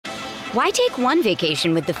Why take one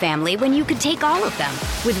vacation with the family when you could take all of them?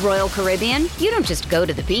 With Royal Caribbean, you don't just go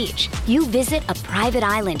to the beach. You visit a private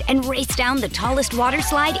island and race down the tallest water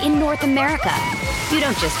slide in North America. You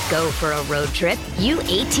don't just go for a road trip. You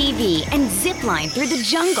ATV and zip line through the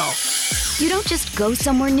jungle. You don't just go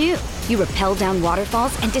somewhere new. You rappel down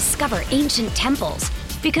waterfalls and discover ancient temples.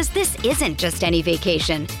 Because this isn't just any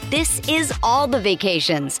vacation. This is all the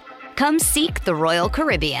vacations. Come seek the Royal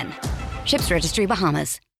Caribbean. Ships Registry,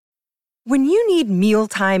 Bahamas. When you need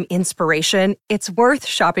mealtime inspiration, it's worth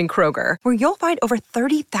shopping Kroger, where you'll find over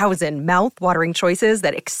 30,000 mouth-watering choices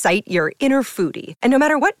that excite your inner foodie. And no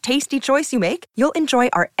matter what tasty choice you make, you'll enjoy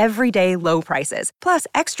our everyday low prices, plus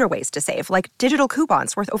extra ways to save, like digital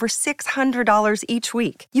coupons worth over $600 each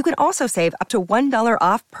week. You can also save up to $1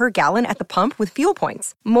 off per gallon at the pump with fuel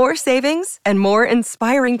points. More savings and more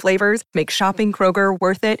inspiring flavors make shopping Kroger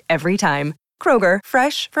worth it every time. Kroger,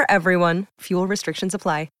 fresh for everyone. Fuel restrictions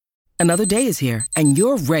apply. Another day is here, and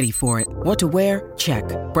you're ready for it. What to wear? Check.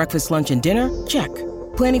 Breakfast, lunch, and dinner? Check.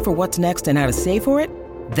 Planning for what's next and how to save for it?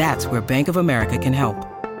 That's where Bank of America can help.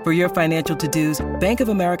 For your financial to-dos, Bank of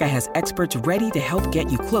America has experts ready to help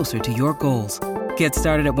get you closer to your goals. Get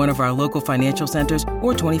started at one of our local financial centers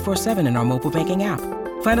or 24/7 in our mobile banking app.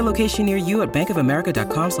 Find a location near you at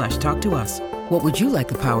bankofamerica.com/talktous. What would you like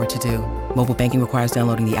the power to do? Mobile banking requires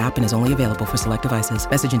downloading the app and is only available for select devices.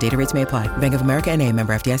 Message and data rates may apply. Bank of America N.A.,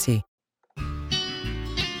 member FDIC.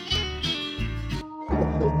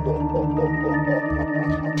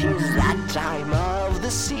 Tis that time of the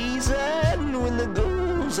season when the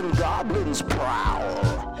ghouls and goblins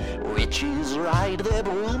prowl. Witches ride their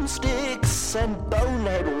broomsticks and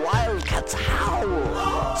bonehead wildcats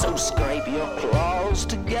howl. So scrape your claws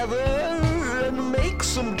together and make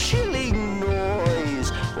some chilling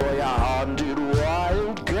noise, for your haunted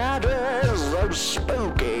wildcatters, those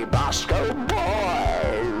spooky Bosco boys.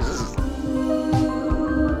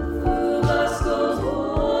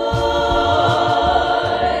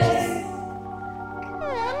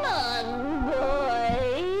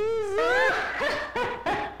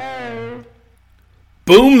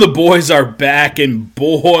 Boom, the boys are back, and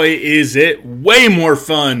boy, is it way more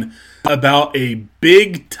fun about a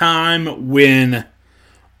big-time win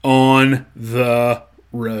on the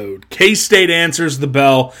road. K-State answers the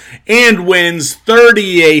bell and wins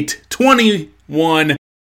 38-21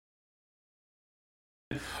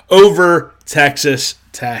 over Texas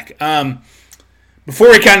Tech. Before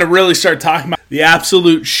we kind of really start talking about the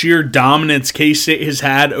absolute sheer dominance K-State has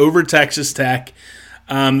had over Texas Tech,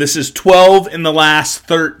 this is 12 in the last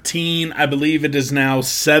 13. I believe it is now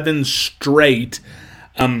 7 straight.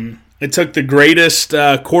 It took the greatest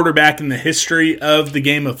quarterback in the history of the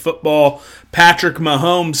game of football, Patrick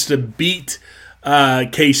Mahomes, to beat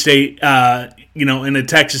K-State, in a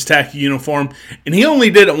Texas Tech uniform. And he only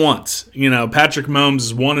did it once. Patrick Mahomes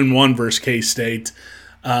is 1-1 versus K-State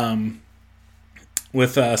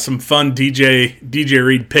with some fun DJ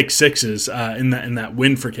Reed pick sixes in that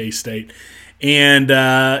win for K-State. And,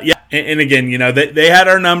 and again, they had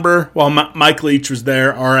our number while Mike Leach was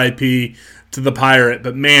there, RIP to the Pirate.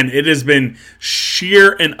 But, man, it has been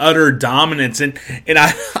sheer and utter dominance. And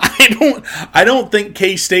I don't think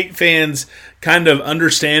K-State fans kind of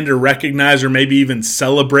understand or recognize or maybe even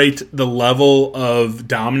celebrate the level of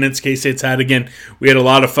dominance K-State's had. Again, we had a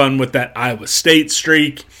lot of fun with that Iowa State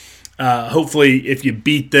streak. Hopefully, if you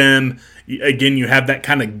beat them, again, you have that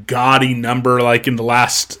kind of gaudy number like in the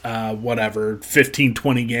last, 15,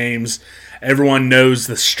 20 games. Everyone knows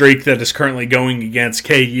the streak that is currently going against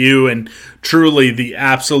KU and truly the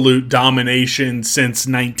absolute domination since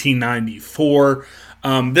 1994.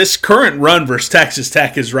 This current run versus Texas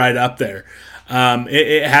Tech is right up there.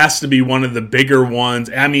 It has to be one of the bigger ones.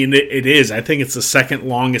 I mean, it is. I think it's the second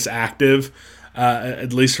longest active,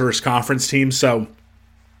 at least for his conference team. So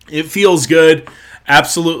it feels good.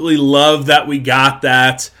 Absolutely love that we got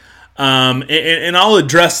that. And I'll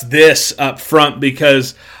address this up front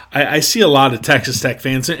because I see a lot of Texas Tech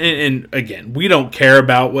fans. And again, we don't care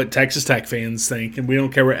about what Texas Tech fans think, and we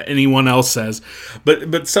don't care what anyone else says.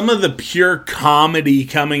 But some of the pure comedy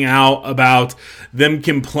coming out about them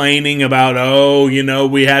complaining about,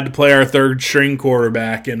 we had to play our third string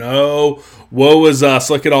quarterback, and woe is us.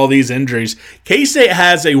 Look at all these injuries. K-State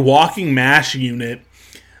has a walking mash unit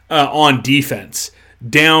on defense,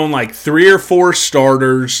 down like 3 or 4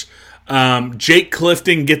 starters. Jake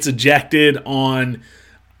Clifton gets ejected on,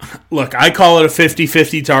 look, I call it a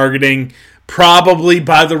 50-50 targeting, probably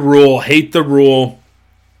by the rule. Hate the rule.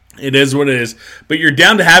 It is what it is. But you're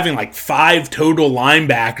down to having like 5 total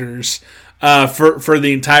linebackers for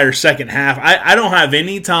the entire second half. I don't have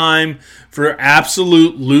any time for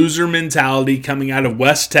absolute loser mentality coming out of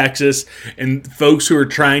West Texas and folks who are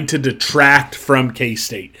trying to detract from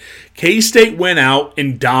K-State. K-State went out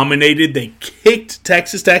and dominated. They kicked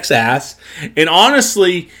Texas Tech's ass. And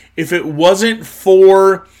honestly, if it wasn't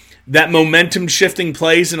for that momentum shifting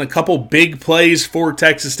plays and a couple big plays for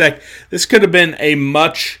Texas Tech, this could have been a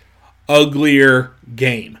much uglier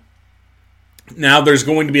game. Now, there's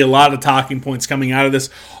going to be a lot of talking points coming out of this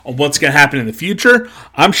on what's going to happen in the future.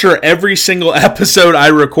 I'm sure every single episode I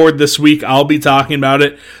record this week, I'll be talking about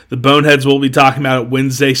it. The Boneheads will be talking about it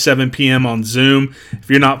Wednesday, 7 p.m. on Zoom. If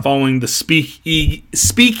you're not following the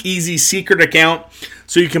Speakeasy secret account,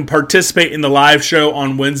 so you can participate in the live show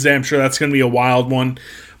on Wednesday, I'm sure that's going to be a wild one.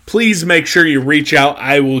 Please make sure you reach out.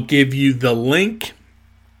 I will give you the link,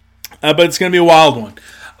 but it's going to be a wild one.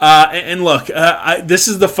 And look, this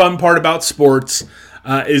is the fun part about sports.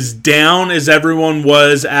 As down as everyone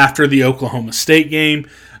was after the Oklahoma State game,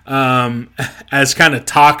 as kind of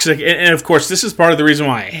toxic. And of course, this is part of the reason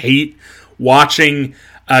why I hate watching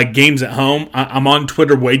games at home. I'm on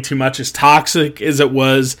Twitter way too much. As toxic as it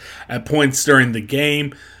was at points during the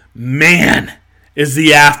game, man, is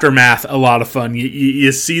the aftermath a lot of fun.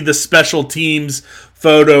 You see the special teams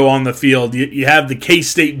photo on the field. You have the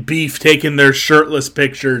K-State beef taking their shirtless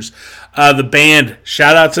pictures. The band,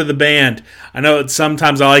 shout out to the band. I know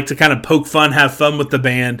sometimes I like to kind of poke fun, have fun with the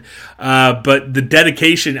band, but the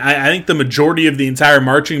dedication, I think the majority of the entire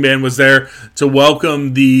marching band was there to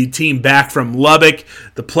welcome the team back from Lubbock.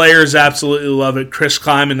 The players absolutely love it. Chris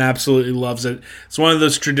Kleiman absolutely loves it. It's one of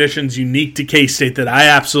those traditions unique to K-State that I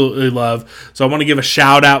absolutely love. So I want to give a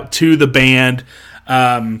shout out to the band.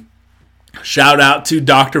 Shout out to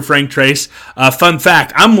Dr. Frank Trace. Fun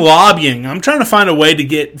fact, I'm lobbying. I'm trying to find a way to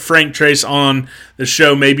get Frank Trace on the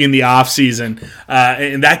show maybe in the off season,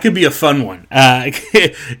 and that could be a fun one.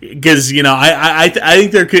 Because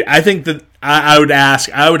I think that I would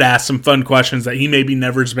ask some fun questions that he maybe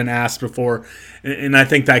never has been asked before, and I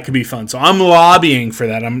think that could be fun. So I'm lobbying for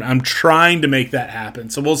that. I'm trying to make that happen.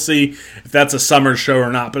 So we'll see if that's a summer show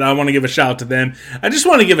or not, but I want to give a shout out to them. I just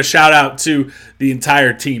want to give a shout out to the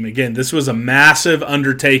entire team. Again, this was a massive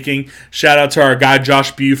undertaking. Shout out to our guy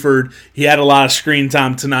Josh Buford. He had a lot of screen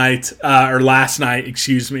time tonight, or last night,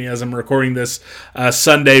 excuse me, as I'm recording this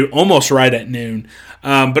Sunday, almost right at noon.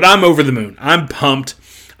 But I'm over the moon. I'm pumped.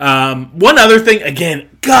 One other thing, again,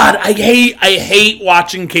 God, I hate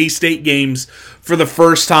watching K-State games for the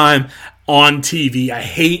first time on TV. I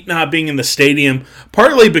hate not being in the stadium,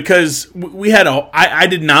 partly because I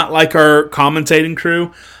did not like our commentating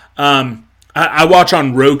crew. I watch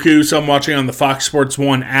on Roku, so I'm watching on the Fox Sports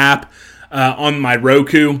 1 app on my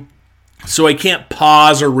Roku. So I can't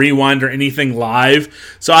pause or rewind or anything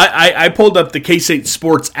live. So I pulled up the K-State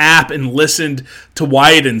Sports app and listened to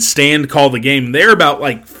Wyatt and Stan call the game. They're about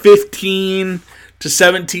like 15 to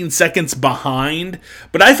 17 seconds behind.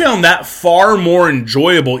 But I found that far more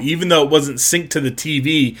enjoyable, even though it wasn't synced to the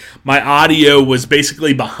TV. My audio was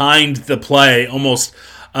basically behind the play, almost,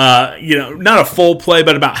 not a full play,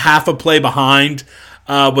 but about half a play behind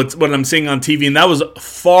what I'm seeing on TV, and that was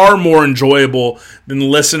far more enjoyable than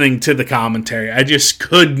listening to the commentary. I just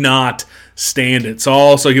could not stand it. So I'll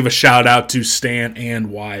also give a shout out to Stan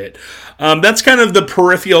and Wyatt. That's kind of the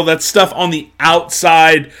peripheral, that's stuff on the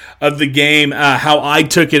outside of the game, how I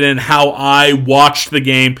took it in, how I watched the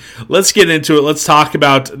game. Let's get into it. Let's talk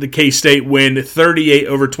about the K-State win,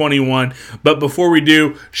 38-21. But before we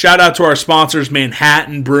do, shout out to our sponsors,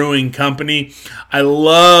 Manhattan Brewing Company. I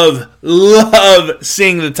love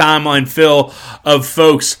seeing the timeline fill of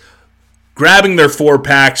folks grabbing their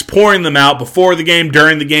 4-packs, pouring them out before the game,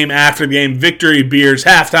 during the game, after the game, victory beers,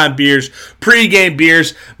 halftime beers, pregame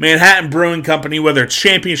beers, Manhattan Brewing Company, whether it's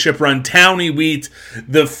championship run, Townie Wheat,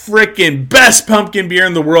 the frickin' best pumpkin beer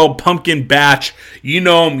in the world, Pumpkin Batch. You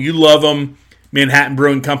know them, you love them, Manhattan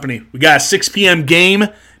Brewing Company. We got a 6 p.m. game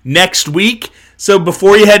next week. So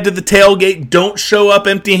before you head to the tailgate, don't show up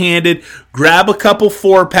empty-handed. Grab a couple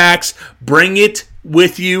 4-packs, bring it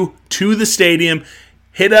with you to the stadium.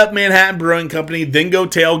 Hit up Manhattan Brewing Company, then go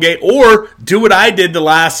tailgate, or do what I did the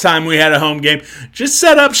last time we had a home game. Just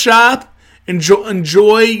set up shop,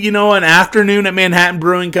 enjoy an afternoon at Manhattan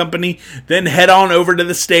Brewing Company, then head on over to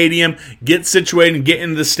the stadium, get situated, and get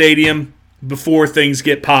into the stadium before things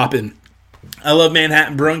get popping. I love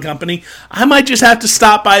Manhattan Brewing Company. I might just have to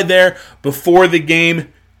stop by there before the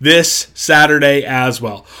game this Saturday as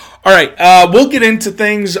well. All right, we'll get into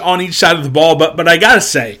things on each side of the ball, but I gotta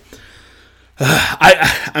say,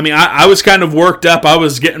 I was kind of worked up. I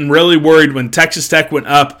was getting really worried when Texas Tech went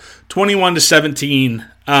up 21-17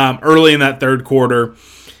 early in that third quarter.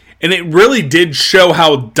 And it really did show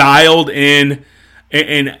how dialed in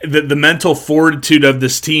and the mental fortitude of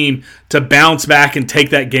this team to bounce back and take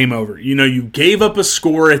that game over. You gave up a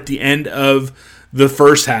score at the end of the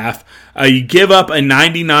first half. You give up a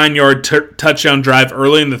 99-yard touchdown drive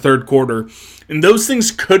early in the third quarter. And those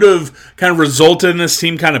things could have kind of resulted in this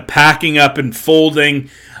team kind of packing up and folding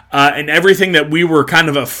and everything that we were kind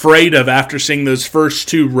of afraid of after seeing those first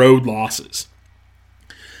 2 road losses.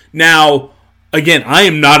 Now, again, I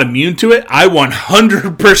am not immune to it. I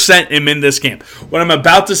 100% am in this camp. What I'm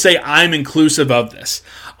about to say, I'm inclusive of this.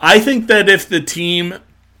 I think that if the team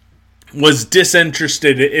was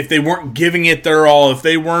disinterested, if they weren't giving it their all, if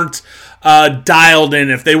they weren't dialed in,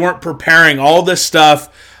 if they weren't preparing all this stuff,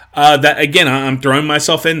 that, again, I'm throwing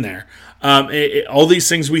myself in there. All these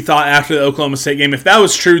things we thought after the Oklahoma State game, if that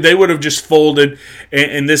was true, they would have just folded,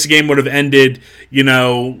 and this game would have ended,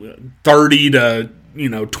 30 to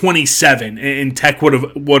 27, and Tech would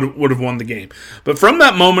have won the game. But from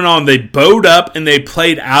that moment on, they bowed up and they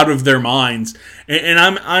played out of their minds. And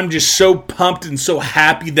I'm just so pumped and so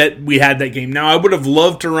happy that we had that game. Now, I would have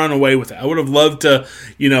loved to run away with it. I would have loved to,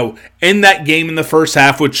 end that game in the first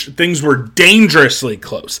half, which things were dangerously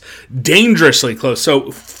close. Dangerously close. So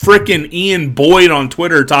frickin' Ian Boyd on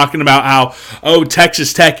Twitter talking about how,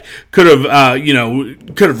 Texas Tech could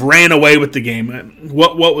have ran away with the game.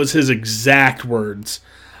 What was his exact words?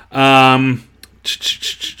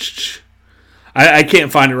 I can't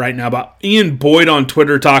find it right now, but Ian Boyd on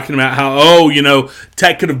Twitter talking about how,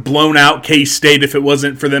 Tech could have blown out K-State if it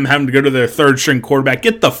wasn't for them having to go to their third-string quarterback.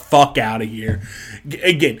 Get the fuck out of here.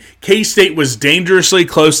 Again, K-State was dangerously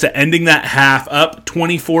close to ending that half up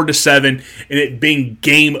 24-7 and it being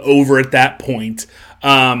game over at that point.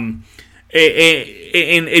 And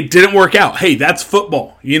it didn't work out. Hey, that's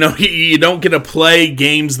football. You don't get to play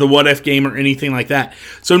games, the what-if game or anything like that.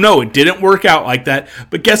 So, no, it didn't work out like that.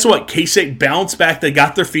 But guess what? K-State bounced back. They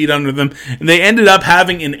got their feet under them. And they ended up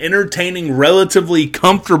having an entertaining, relatively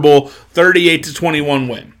comfortable 38-21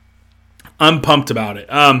 win. I'm pumped about it.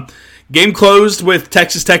 Game closed with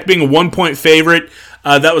Texas Tech being a 1-point favorite.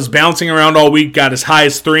 That was bouncing around all week, got as high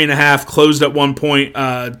as 3.5, closed at 1 point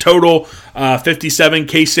total, 57.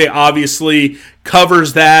 K-State obviously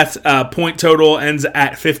covers that. Point total ends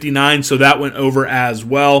at 59, so that went over as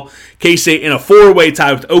well. K-State in a 4-way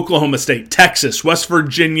tie with Oklahoma State, Texas, West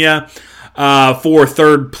Virginia for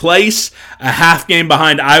third place, a half game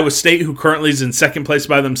behind Iowa State, who currently is in second place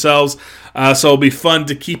by themselves. So it'll be fun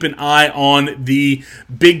to keep an eye on the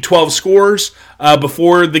Big 12 scores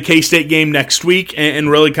before the K-State game next week and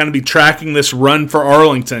really kind of be tracking this run for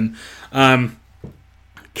Arlington.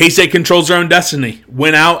 K-State controls their own destiny.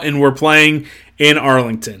 Went out and we're playing in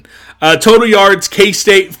Arlington. Total yards,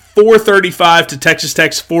 K-State 435 to Texas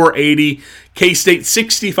Tech's 480. K-State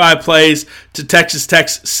 65 plays to Texas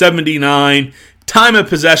Tech's 79. Time of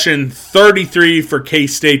possession 33 for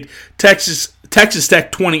K-State. Texas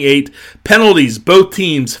Tech 28. Penalties, both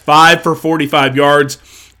teams 5 for 45 yards.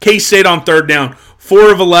 K-State on third down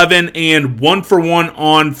 4 of 11 and 1 for 1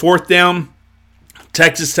 on fourth down.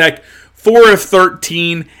 Texas Tech 4 of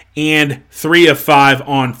 13 and 3 of 5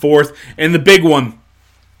 on fourth. And the big one,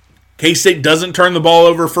 K-State doesn't turn the ball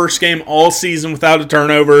over first game all season without a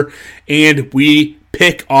turnover, and we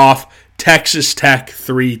pick off Texas Tech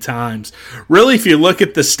 3 times. Really, if you look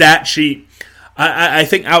at the stat sheet, I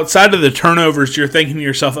think outside of the turnovers, you're thinking to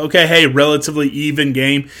yourself, okay, hey, relatively even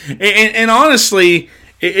game. And honestly,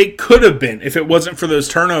 it could have been if it wasn't for those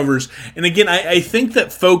turnovers. And again, I think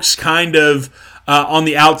that folks kind of on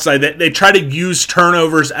the outside, that they try to use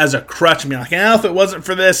turnovers as a crutch and be like, if it wasn't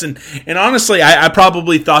for this. And honestly, I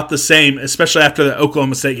probably thought the same, especially after the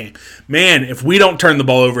Oklahoma State game. Man, if we don't turn the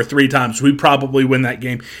ball over 3 times, we probably win that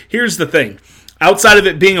game. Here's the thing. Outside of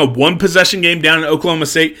it being a 1-possession game down in Oklahoma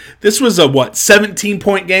State, this was a,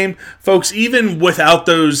 17-point game? Folks, even without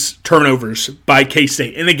those turnovers by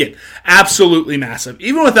K-State, and again, absolutely massive.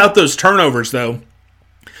 Even without those turnovers, though,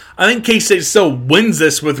 I think K-State still wins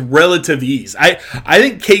this with relative ease. I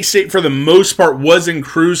think K-State, for the most part, was in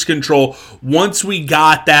cruise control once we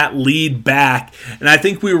got that lead back, and I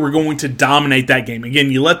think we were going to dominate that game.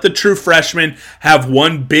 Again, you let the true freshman have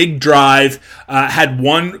one big drive, had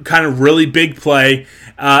one kind of really big play,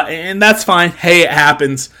 and that's fine. Hey, it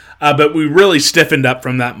happens, but we really stiffened up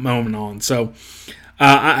from that moment on. So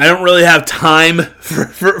I don't really have time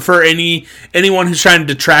for anyone who's trying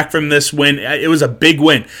to detract from this win. It was a big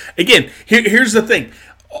win. Again, here's the thing.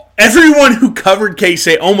 everyone who covered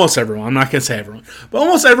K-State, almost everyone, I'm not going to say everyone, but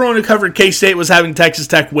almost everyone who covered K-State was having Texas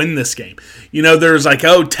Tech win this game. You know, there's like,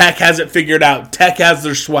 oh, Tech has it figured out. Tech has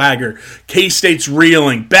their swagger. K-State's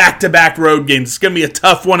reeling. Back-to-back road games. It's going to be a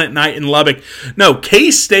tough one at night in Lubbock. No,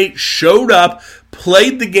 K-State showed up,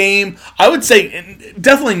 played the game. I would say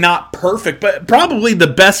definitely not perfect, but probably the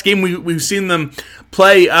best game we've seen them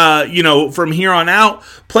play, from here on out.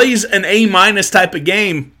 Plays an A- type of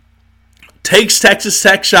game. Takes Texas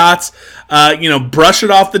Tech shots, brush it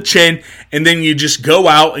off the chin, and then you just go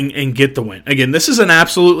out and get the win. Again, this is an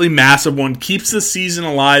absolutely massive one. Keeps the season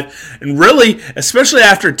alive. And really, especially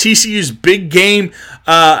after TCU's big game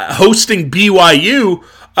hosting BYU,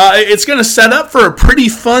 it's going to set up for a pretty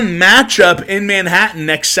fun matchup in Manhattan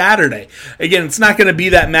next Saturday. Again, it's not going to be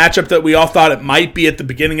that matchup that we all thought it might be at the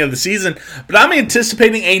beginning of the season, but I'm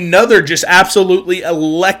anticipating another just absolutely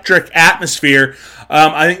electric atmosphere.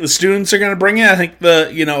 I think the students are going to bring it. I think the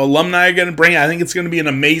alumni are going to bring it. I think it's going to be an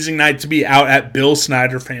amazing night to be out at Bill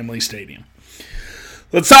Snyder Family Stadium.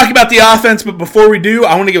 Let's talk about the offense, but before we do,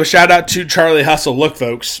 I want to give a shout out to Charlie Hustle. Look,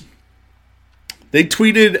 folks, they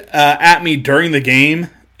tweeted at me during the game,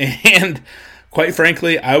 and quite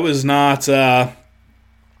frankly, I was not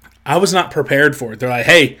prepared for it. They're like,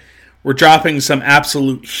 "Hey, we're dropping some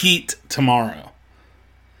absolute heat tomorrow."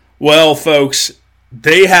 Well, folks,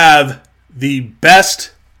 they have the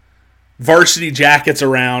best varsity jackets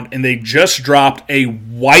around, and they just dropped a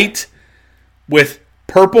white with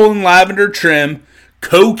purple and lavender trim,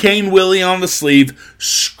 Cocaine Willie on the sleeve,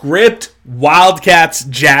 script Wildcats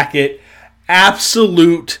jacket,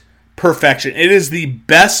 absolute perfection. It is the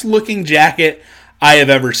best looking jacket I have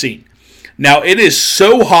ever seen. Now, it is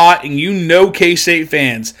so hot, and K-State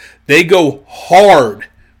fans, they go hard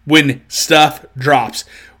when stuff drops.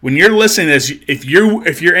 When you're listening to this, if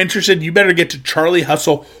you're interested, you better get to Charlie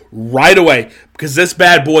Hustle right away, because this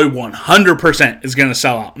bad boy 100% is going to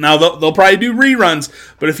sell out. Now, they'll probably do reruns,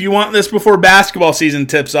 but if you want this before basketball season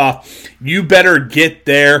tips off, you better get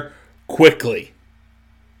there quickly.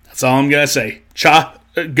 That's all I'm going to say.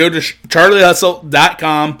 Go to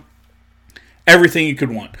charliehustle.com. Everything you could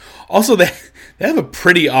want. Also, they have a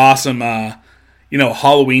pretty awesome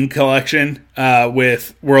Halloween collection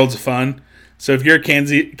with Worlds of Fun. So if you're a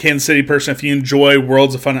Kansas City person, if you enjoy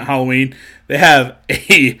Worlds of Fun at Halloween, they have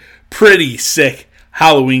a pretty sick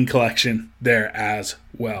Halloween collection there as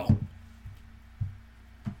well.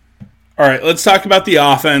 All right, let's talk about the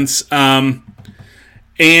offense. Look,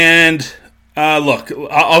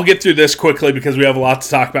 I'll get through this quickly because we have a lot to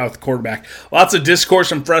talk about with the quarterback. Lots of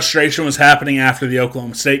discourse and frustration was happening after the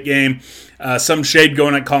Oklahoma State game. Some shade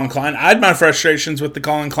going at Colin Klein. I had my frustrations with the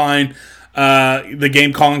Colin Klein the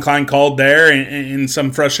game Colin Klein called there, and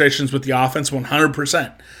some frustrations with the offense,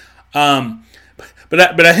 100%.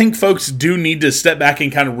 But I think folks do need to step back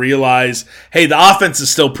and kind of realize, hey, the offense is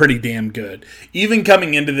still pretty damn good. Even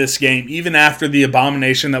coming into this game, even after the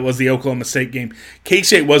abomination that was the Oklahoma State game,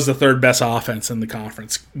 K-State was the third best offense in the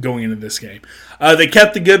conference going into this game. They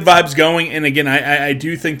kept the good vibes going, and again, I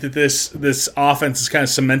do think that this offense is kind of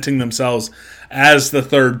cementing themselves as the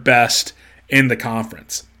third best in the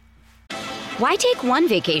conference. Why take one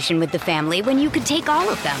vacation with the family when you could take all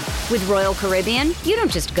of them? With Royal Caribbean, you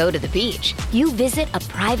don't just go to the beach. You visit a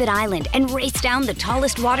private island and race down the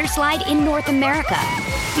tallest water slide in North America.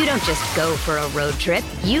 You don't just go for a road trip.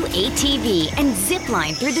 You ATV and zip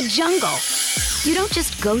line through the jungle. You don't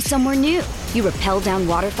just go somewhere new. You rappel down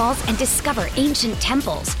waterfalls and discover ancient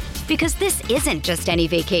temples. Because this isn't just any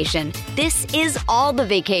vacation. This is all the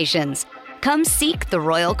vacations. Come seek the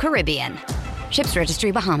Royal Caribbean. Ships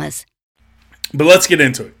Registry, Bahamas. But let's get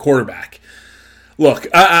into it. Quarterback. Look,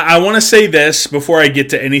 I want to say this before I get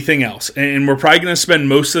to anything else. And we're probably going to spend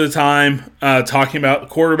most of the time talking about the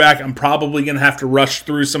quarterback. I'm probably going to have to rush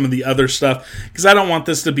through some of the other stuff because I don't want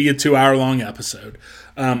this to be a 2-hour-long episode.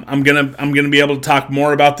 I'm gonna be able to talk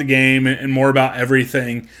more about the game and more about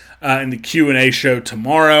everything in the Q&A show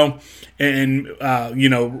tomorrow. And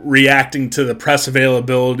reacting to the press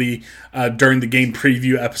availability during the game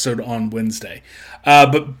preview episode on Wednesday.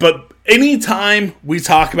 But anytime we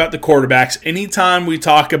talk about the quarterbacks, anytime we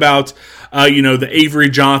talk about the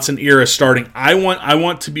Avery Johnson era starting, I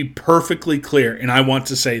want to be perfectly clear, and I want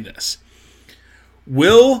to say this: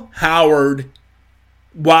 Will Howard,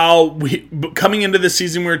 coming into this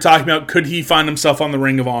season, we were talking about, could he find himself on the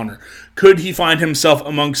Ring of Honor? Could he find himself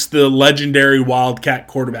amongst the legendary Wildcat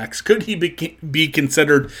quarterbacks? Could he be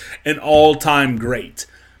considered an all-time great?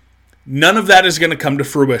 None of that is going to come to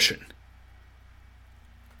fruition.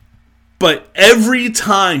 But every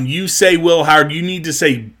time you say Will Howard, you need to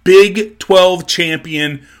say Big 12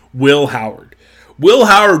 champion Will Howard. Will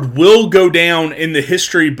Howard will go down in the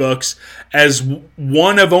history books as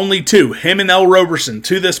one of only two, him and L. Roberson,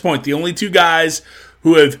 to this point, the only two guys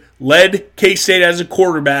who have led K-State as a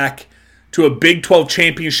quarterback to a Big 12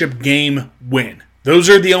 championship game win. Those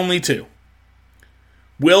are the only two.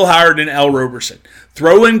 Will Howard and L. Roberson.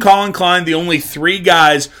 Throw in Colin Klein, the only three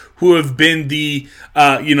guys who have been the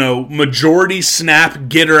majority snap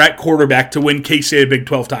getter at quarterback to win K-State a Big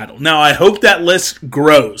 12 title. Now, I hope that list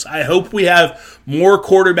grows. I hope we have more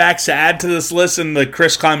quarterbacks to add to this list in the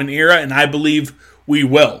Chris Klieman era, and I believe we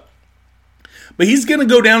will. But he's going to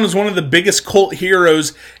go down as one of the biggest cult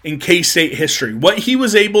heroes in K-State history. What he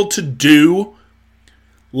was able to do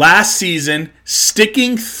last season,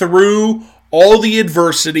 sticking through all the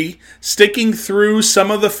adversity, sticking through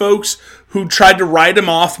some of the folks who tried to write him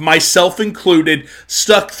off, myself included,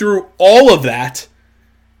 stuck through all of that,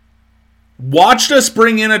 watched us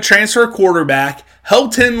bring in a transfer quarterback,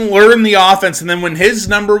 helped him learn the offense, and then when his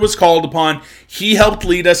number was called upon, he helped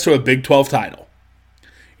lead us to a Big 12 title.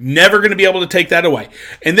 Never going to be able to take that away.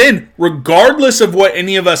 And then, regardless of what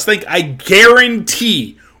any of us think, I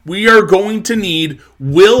guarantee we are going to need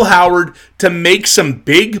Will Howard to make some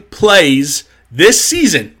big plays this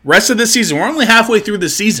season, rest of the season. We're only halfway through the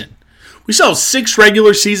season. We still have 6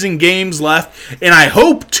 regular season games left, and I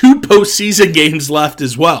hope 2 postseason games left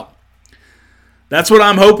as well. That's what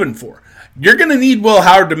I'm hoping for. You're going to need Will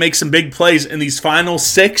Howard to make some big plays in these final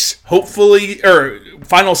 6, hopefully,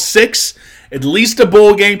 at least a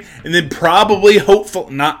bowl game, and then hopefully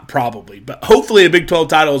a Big 12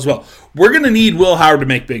 title as well. We're going to need Will Howard to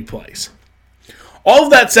make big plays. All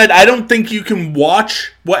of that said, I don't think you can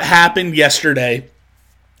watch what happened yesterday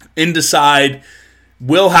and decide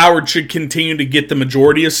Will Howard should continue to get the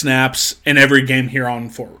majority of snaps in every game here on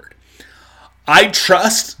forward. I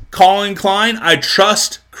trust Colin Klein. I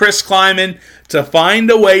trust Chris Klieman to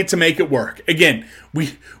find a way to make it work. Again,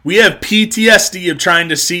 we have PTSD of trying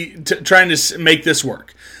to make this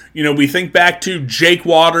work. We think back to Jake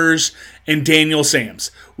Waters and Daniel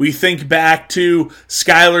Sams. We think back to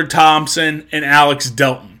Skylar Thompson and Alex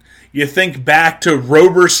Delton. You think back to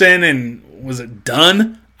Roberson and, was it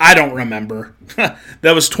Dunn? I don't remember.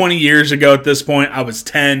 That was 20 years ago at this point. I was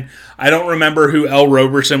 10. I don't remember who L.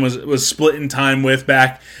 Roberson was splitting time with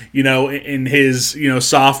back, in his,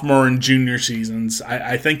 sophomore and junior seasons.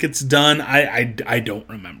 I think it's Dunn. I don't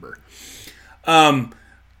remember.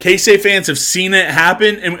 K-State fans have seen it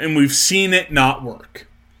happen, and we've seen it not work.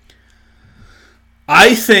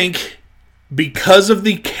 I think because of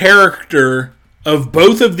the character of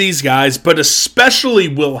both of these guys, but especially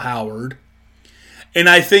Will Howard, and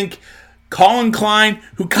I think Colin Klein,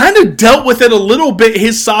 who kind of dealt with it a little bit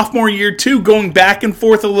his sophomore year too, going back and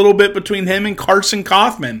forth a little bit between him and Carson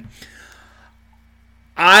Kaufman.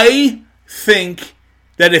 I think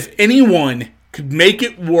that if anyone could make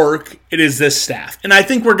it work, it is this staff. And I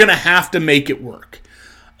think we're going to have to make it work.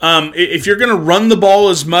 If you're going to run the ball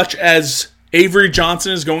as much as Avery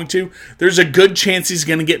Johnson is going to, there's a good chance he's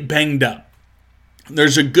going to get banged up.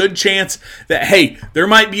 There's a good chance that, hey, there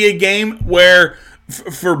might be a game where,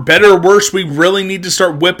 for better or worse, we really need to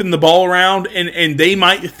start whipping the ball around, and they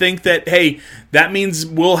might think that, hey, that means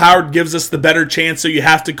Will Howard gives us the better chance, so you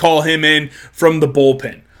have to call him in from the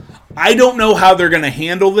bullpen. I don't know how they're going to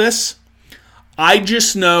handle this. I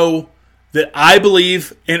just know that I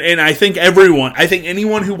believe, and I think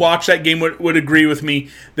anyone who watched that game would agree with me,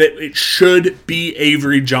 that it should be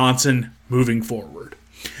Avery Johnson moving forward.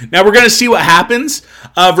 Now we're going to see what happens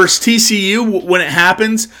versus TCU when it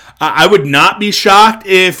happens. I would not be shocked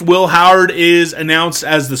if Will Howard is announced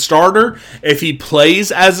as the starter, if he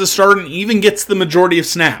plays as the starter and even gets the majority of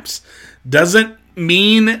snaps. Doesn't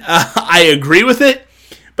mean I agree with it,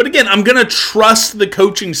 but again, I'm going to trust the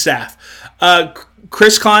coaching staff.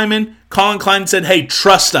 Chris Klieman, Colin Klein said, hey,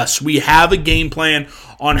 trust us. We have a game plan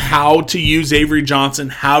on how to use Avery Johnson,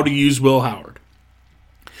 how to use Will Howard.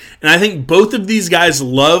 And I think both of these guys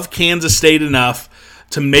love Kansas State enough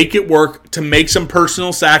to make it work, to make some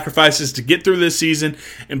personal sacrifices to get through this season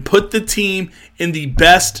and put the team in the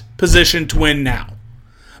best position to win now.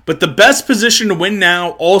 But the best position to win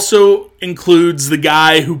now also includes the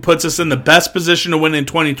guy who puts us in the best position to win in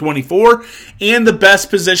 2024 and the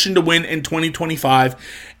best position to win in 2025,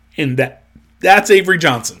 and that's Avery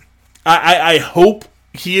Johnson. I hope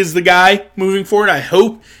he is the guy moving forward. I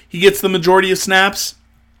hope he gets the majority of snaps,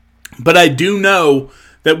 but I do know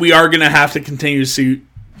that we are going to have to continue to see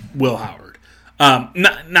Will Howard.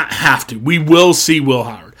 Not have to. We will see Will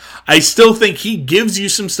Howard. I still think he gives you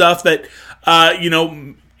some stuff that,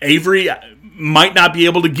 Avery might not be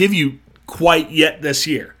able to give you quite yet this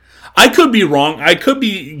year. I could be wrong. I could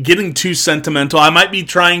be getting too sentimental. I might be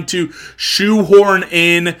trying to shoehorn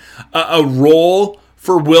in a role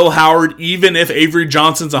for Will Howard, even if Avery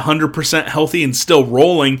Johnson's 100% healthy and still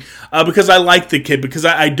rolling, because I like the kid, because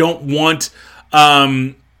I don't want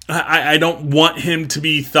I don't want him to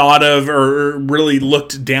be thought of or really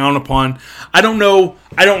looked down upon. I don't know.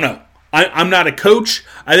 I'm not a coach.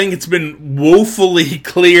 I think it's been woefully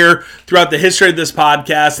clear throughout the history of this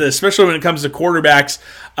podcast, that especially when it comes to quarterbacks,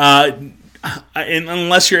 and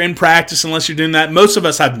unless you're in practice, unless you're doing that, most of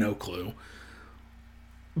us have no clue.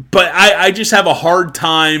 But I just have a hard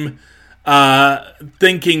time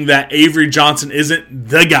thinking that Avery Johnson isn't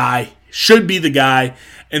the guy, should be the guy.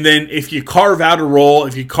 And then if you carve out a role,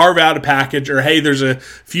 if you carve out a package, or hey, there's a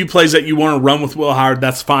few plays that you want to run with Will Howard,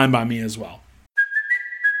 that's fine by me as well.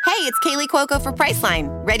 Hey, it's Kaylee Cuoco for Priceline.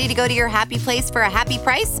 Ready to go to your happy place for a happy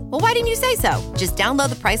price? Well, why didn't you say so? Just download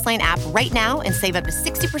the Priceline app right now and save up to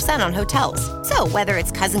 60% on hotels. So whether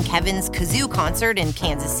it's Cousin Kevin's Kazoo Concert in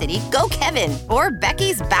Kansas City, go Kevin, or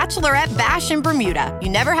Becky's Bachelorette Bash in Bermuda, you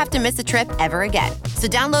never have to miss a trip ever again. So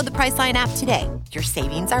download the Priceline app today. Your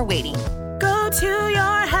savings are waiting. Go to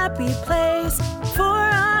your happy place for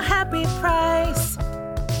a happy price.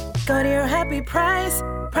 Go to your happy price,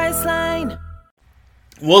 Priceline.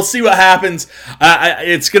 We'll see what happens.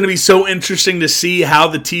 It's going to be so interesting to see how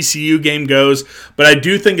the TCU game goes, but I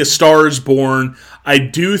do think a star is born. I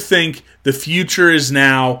do think the future is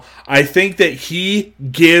now. I think that he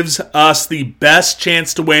gives us the best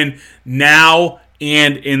chance to win now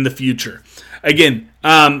and in the future. Again,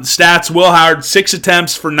 stats: Will Howard, 6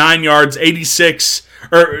 attempts for 9 yards, 6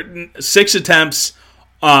 attempts.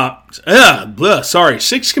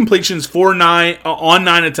 6 completions on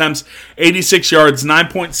 9 attempts, 86 yards,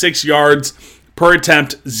 9.6 yards per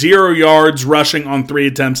attempt, 0 yards rushing on 3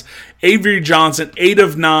 attempts. Avery Johnson, 8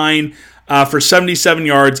 of 9 for 77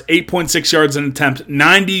 yards, 8.6 yards an attempt,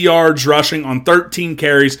 90 yards rushing on 13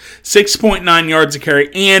 carries, 6.9 yards a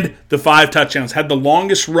carry, and the 5 touchdowns. Had the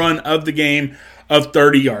longest run of the game of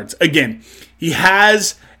 30 yards. Again, he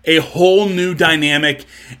has a whole new dynamic,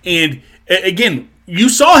 and again, you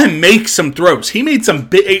saw him make some throws. He made some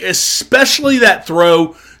big, especially that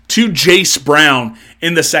throw to Jace Brown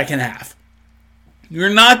in the second half.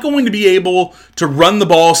 You're not going to be able to run the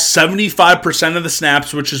ball 75% of the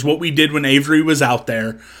snaps, which is what we did when Avery was out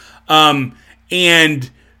there, and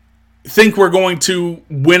think we're going to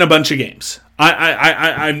win a bunch of games.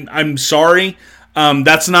 I'm sorry.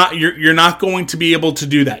 That's not, you're not going to be able to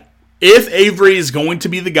do that. If Avery is going to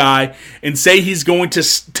be the guy and say he's going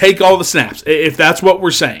to take all the snaps, if that's what we're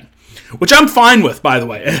saying, which I'm fine with, by the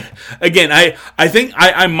way. Again, I think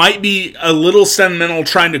I might be a little sentimental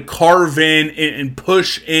trying to carve in and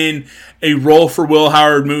push in a role for Will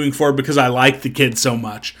Howard moving forward because I like the kid so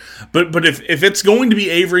much. But if it's going to be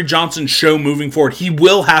Avery Johnson's show moving forward, he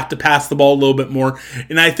will have to pass the ball a little bit more.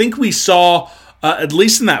 And I think we saw, at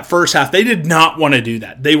least in that first half, they did not want to do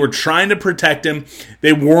that. They were trying to protect him.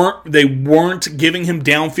 They weren't giving him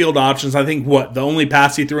downfield options. I think the only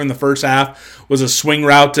pass he threw in the first half was a swing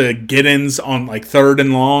route to Giddens on like 3rd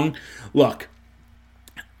and long. Look,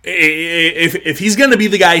 if he's going to be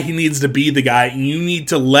the guy, he needs to be the guy. And you need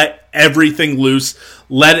to let everything loose,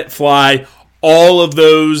 let it fly. All of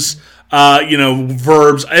those,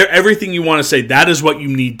 verbs, everything you want to say. That is what you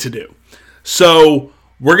need to do. So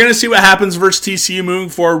we're going to see what happens versus TCU moving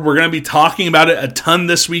forward. We're going to be talking about it a ton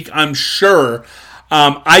this week, I'm sure.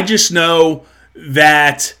 I just know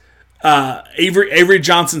that Avery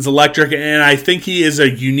Johnson's electric, and I think he is a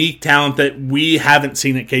unique talent that we haven't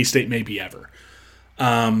seen at K-State maybe ever.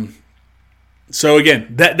 So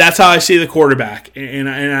again, that's how I see the quarterback.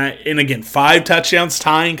 And again, 5 touchdowns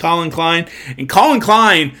tying Colin Klein. And Colin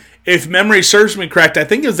Klein, if memory serves me correct, I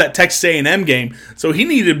think it was that Texas A&M game. So he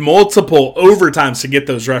needed multiple overtimes to get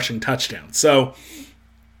those rushing touchdowns. So,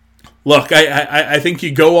 look, I think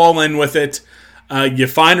you go all in with it. You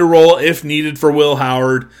find a role if needed for Will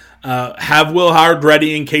Howard. Have Will Howard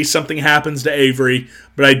ready in case something happens to Avery.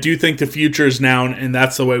 But I do think the future is now, and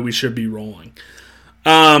that's the way we should be rolling.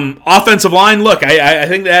 Offensive line, look, I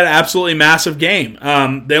think they had an absolutely massive game.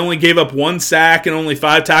 They only gave up 1 sack and only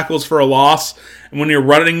 5 tackles for a loss. And when you're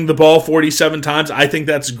running the ball 47 times, I think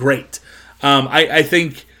that's great. I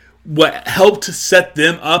think what helped set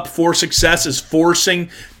them up for success is forcing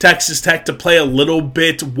Texas Tech to play a little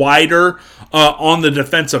bit wider on the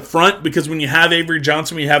defensive front, because when you have Avery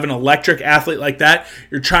Johnson, when you have an electric athlete like that,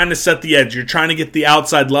 you're trying to set the edge. You're trying to get the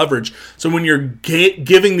outside leverage. So when you're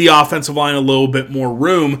giving the offensive line a little bit more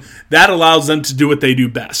room, that allows them to do what they do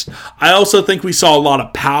best. I also think we saw a lot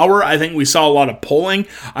of power. I think we saw a lot of pulling.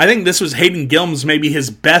 I think this was Hayden Gillum's maybe his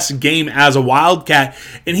best game as a Wildcat,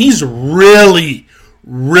 and he's really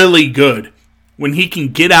good when he can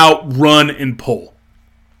get out, run, and pull.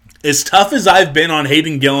 As tough as I've been on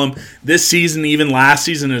Hayden Gillum this season, even last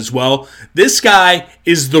season as well, this guy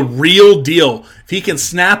is the real deal. If he can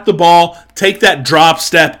snap the ball, take that drop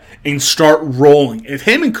step, and start rolling. If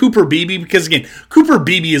him and Cooper Beebe, because again, Cooper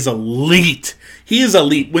Beebe is elite. He is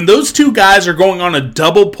elite. When those two guys are going on a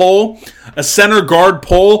double pull, a center guard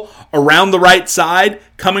pull around the right side,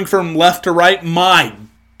 coming from left to right, my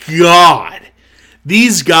God.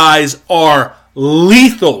 These guys are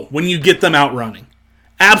lethal when you get them out running.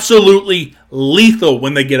 Absolutely lethal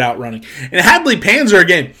when they get out running. And Hadley Panzer,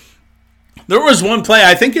 again, there was one play,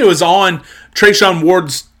 I think it was on Trayshawn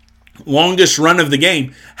Ward's longest run of the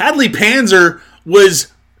game. Hadley Panzer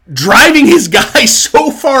was driving his guy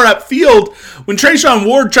so far upfield when Trayshawn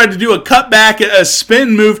Ward tried to do a cutback, a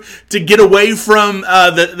spin move to get away from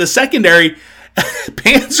the secondary.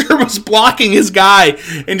 Panzer was blocking his guy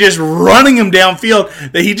and just running him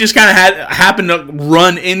downfield, that he just kind of happened to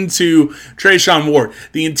run into Trayshawn Ward.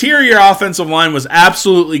 The interior offensive line was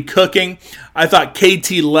absolutely cooking. I thought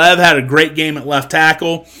KT Lev had a great game at left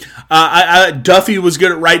tackle. Duffy was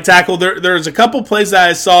good at right tackle. There was a couple plays that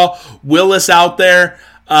I saw Willis out there.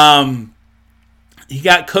 He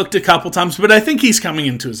got cooked a couple times, but I think he's coming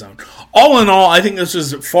into his own. All in all, I think this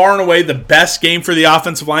was far and away the best game for the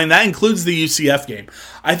offensive line. That includes the UCF game.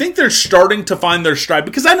 I think they're starting to find their stride,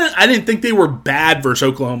 because I didn't think they were bad versus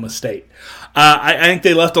Oklahoma State. I think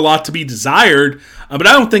they left a lot to be desired, but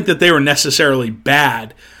I don't think that they were necessarily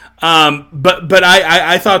bad. But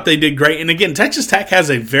I thought they did great. And again, Texas Tech has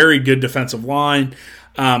a very good defensive line.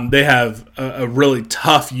 They have a really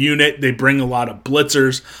tough unit. They bring a lot of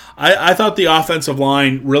blitzers. I thought the offensive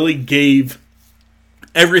line really gave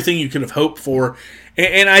everything you could have hoped for.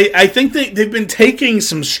 And I think they've been taking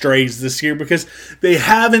some strays this year because they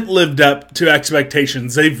haven't lived up to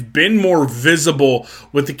expectations. They've been more visible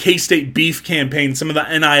with the K-State Beef campaign, some of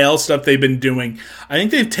the NIL stuff they've been doing. I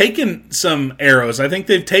think they've taken some arrows. I think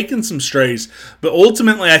they've taken some strays. But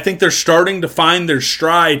ultimately, I think they're starting to find their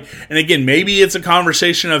stride. And again, maybe it's a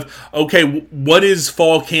conversation of, okay, what is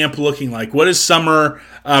fall camp looking like? What is summer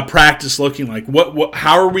practice looking like?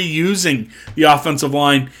 How are we using the offensive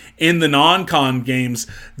line in the non-con games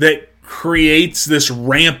that creates this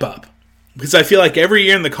ramp up? Because I feel like every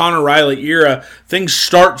year in the Connor Riley era, things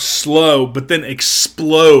start slow but then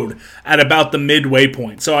explode at about the midway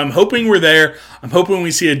point. So I'm hoping we're there. I'm hoping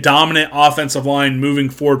we see a dominant offensive line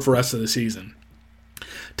moving forward for the rest of the season.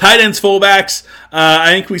 Tight ends, fullbacks,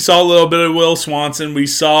 I think we saw a little bit of Will Swanson. We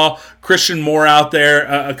saw Christian Moore out there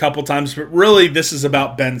a couple times, but really this is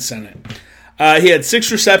about Ben Sennett. He had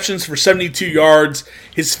 6 receptions for 72 yards.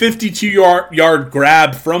 His 52-yard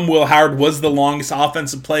grab from Will Howard was the longest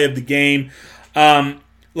offensive play of the game.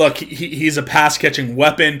 Look, he's a pass-catching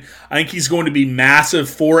weapon. I think he's going to be massive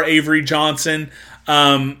for Avery Johnson,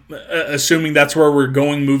 assuming that's where we're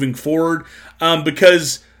going moving forward,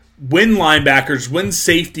 because when linebackers, when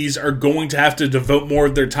safeties are going to have to devote more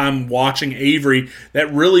of their time watching Avery,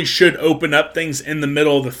 that really should open up things in the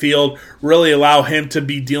middle of the field, really allow him to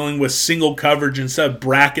be dealing with single coverage instead of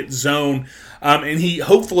bracket zone, and he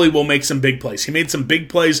hopefully will make some big plays. He made some big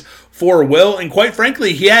plays for Will, and quite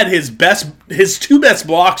frankly, he had his 2 best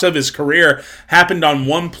blocks of his career happened on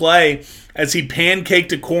one play as he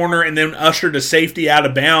pancaked a corner and then ushered a safety out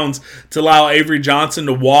of bounds to allow Avery Johnson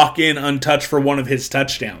to walk in untouched for one of his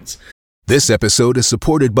touchdowns. This episode is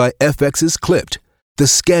supported by FX's Clipped, the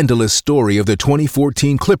scandalous story of the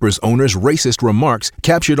 2014 Clippers owner's racist remarks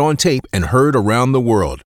captured on tape and heard around the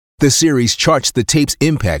world. The series charts the tape's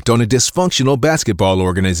impact on a dysfunctional basketball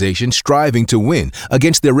organization striving to win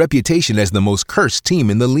against their reputation as the most cursed team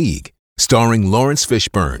in the league. Starring Lawrence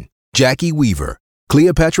Fishburne, Jackie Weaver,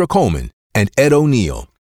 Cleopatra Coleman, and Ed O'Neill.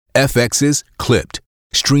 FX's Clipped,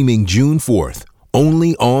 streaming June 4th,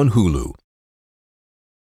 only on Hulu.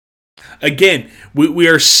 Again, we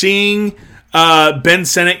are seeing Ben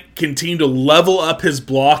Sennett continue to level up his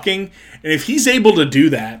blocking, and if he's able to do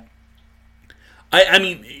that, I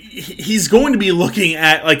mean, he's going to be looking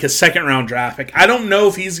at like a second-round draft pick. I don't know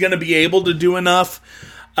if he's going to be able to do enough.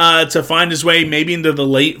 to find his way maybe into the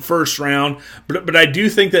late first round. But I do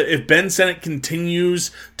think that if Ben Sinnott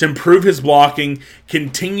continues to improve his blocking,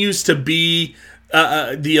 continues to be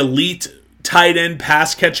the elite tight end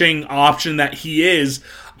pass catching option that he is,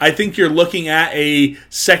 I think you're looking at a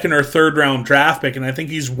second or third round draft pick, and I think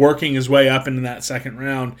he's working his way up into that second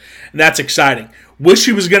round, and that's exciting. Wish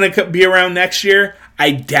he was going to be around next year.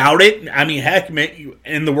 I doubt it. I mean, heck,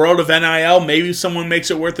 in the world of NIL, maybe someone makes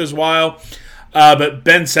it worth his while. But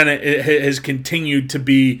Ben Sinnott has continued to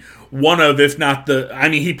be one of, if not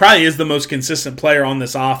he probably is the most consistent player on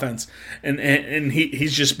this offense. And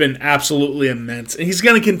he's just been absolutely immense. And he's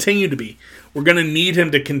going to continue to be. We're going to need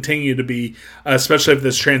him to continue to be, especially if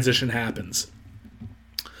this transition happens.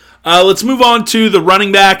 Let's move on to the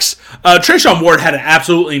running backs. Treshaun Ward had an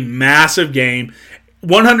absolutely massive game.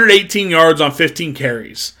 118 yards on 15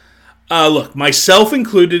 carries. Look, myself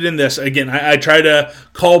included in this. Again, I try to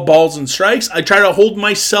call balls and strikes. I try to hold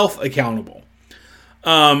myself accountable.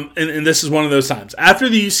 And this is one of those times. After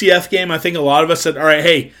the UCF game, I think a lot of us said, all right,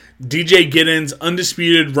 hey, DJ Giddens,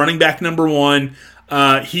 undisputed running back number 1.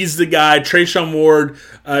 He's the guy. Treshaun Ward,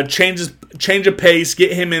 change of pace,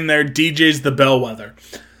 get him in there. DJ's the bellwether.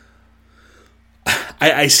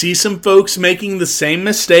 I see some folks making the same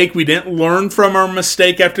mistake. We didn't learn from our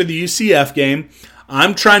mistake after the UCF game.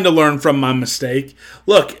 I'm trying to learn from my mistake.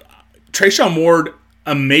 Look, Treshaun Ward,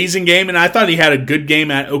 amazing game, and I thought he had a good game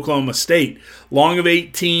at Oklahoma State. Long of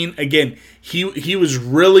 18. Again, he was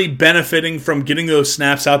really benefiting from getting those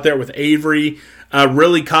snaps out there with Avery,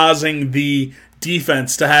 really causing the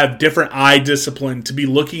defense to have different eye discipline, to be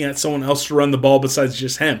looking at someone else to run the ball besides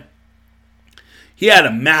just him. He had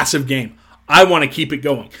a massive game. I want to keep it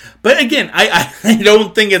going. But again, I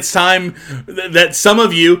don't think it's time that some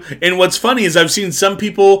of you, and what's funny is I've seen some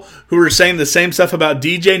people who are saying the same stuff about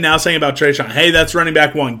DJ now saying about Treshaun. Hey, that's running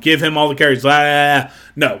back 1. Give him all the carries.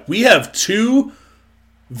 No, we have 2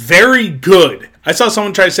 very good. I saw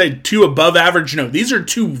someone try to say 2 above average. No, these are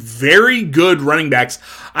 2 very good running backs.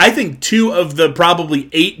 I think 2 of the probably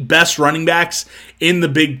 8 best running backs in the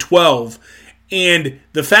Big 12. And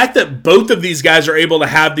the fact that both of these guys are able to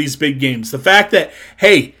have these big games, the fact that,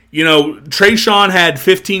 hey, Treshaun had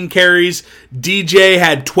 15 carries, DJ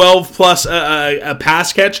had 12 plus a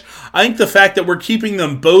pass catch, I think the fact that we're keeping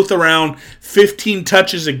them both around 15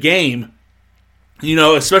 touches a game,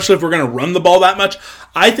 especially if we're going to run the ball that much,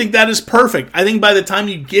 I think that is perfect. I think by the time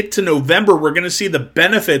you get to November, we're going to see the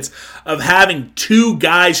benefits of having 2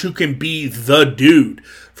 guys who can be the dude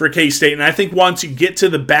for K-State. And I think once you get to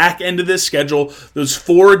the back end of this schedule, those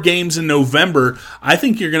 4 games in November, I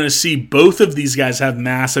think you're going to see both of these guys have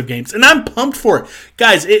massive games. And I'm pumped for it.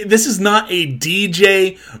 Guys, this is not a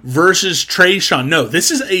DJ versus Treshaun. No, this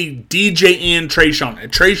is a DJ and Treshaun. A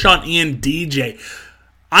Treshaun and DJ.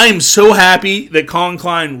 I am so happy that Colin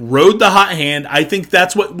Klein rode the hot hand. I think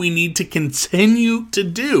that's what we need to continue to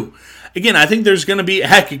do. Again, I think there's going to be,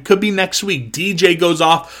 heck, it could be next week. DJ goes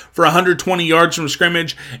off for 120 yards from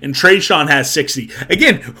scrimmage, and Treshaun has 60.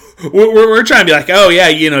 Again, we're trying to be like, oh,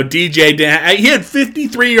 yeah, DJ, he had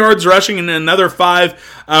 53 yards rushing and another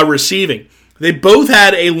 5 receiving. They both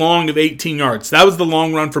had a long of 18 yards. That was the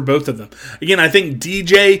long run for both of them. Again, I think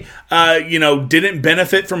DJ, didn't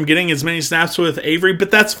benefit from getting as many snaps with Avery,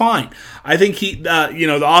 but that's fine. I think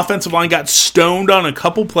the offensive line got stoned on a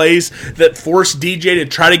couple plays that forced DJ to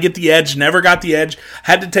try to get the edge, never got the edge,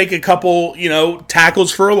 had to take a couple,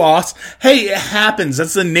 tackles for a loss. Hey, it happens.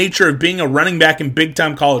 That's the nature of being a running back in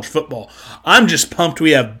big-time college football. I'm just pumped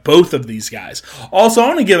we have both of these guys. Also, I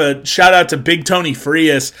want to give a shout-out to Big Tony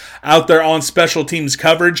Frias out there on special teams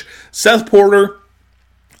coverage. Seth Porter,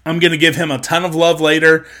 I'm going to give him a ton of love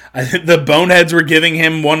later. The Boneheads were giving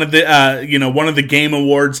him one of the game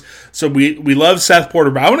awards. So we love Seth Porter.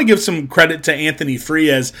 But I want to give some credit to Anthony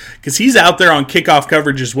Frias because he's out there on kickoff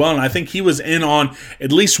coverage as well. And I think he was in on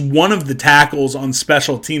at least one of the tackles on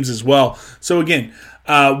special teams as well. So again,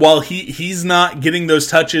 while he's not getting those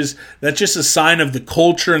touches, that's just a sign of the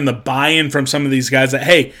culture and the buy-in from some of these guys that,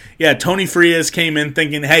 hey, yeah, Tony Frias came in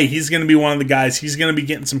thinking, hey, he's going to be one of the guys. He's going to be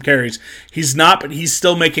getting some carries. He's not, but he's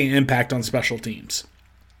still making an impact on special teams.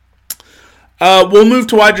 We'll move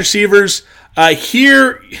to wide receivers.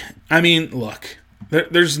 Here, look,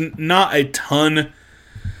 there's not a ton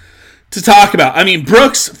to talk about.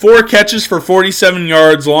 Brooks, 4 catches for 47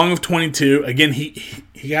 yards, long of 22. Again, he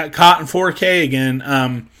got caught in 4K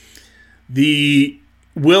again. The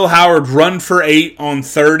Will Howard run for 8 on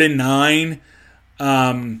 3rd and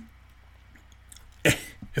 9.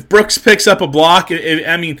 If Brooks picks up a block,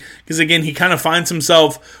 because again, he kind of finds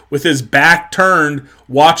himself with his back turned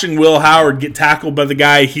watching Will Howard get tackled by the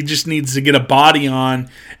guy he just needs to get a body on,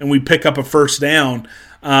 and we pick up a first down.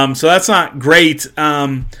 So that's not great.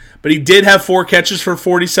 But he did have 4 catches for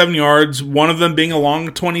 47 yards, one of them being a long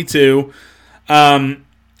 22.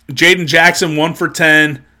 Jaden Jackson, 1 for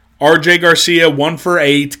 10. R.J. Garcia, 1 for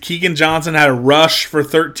 8. Keegan Johnson had a rush for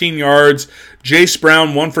 13 yards. Jace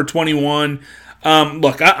Brown, 1 for 21.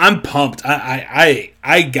 Look, I'm pumped.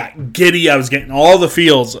 I got giddy. I was getting all the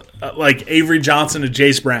feels like Avery Johnson to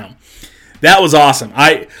Jace Brown. That was awesome.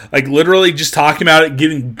 I literally just talking about it,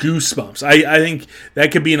 getting goosebumps. I think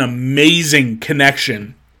that could be an amazing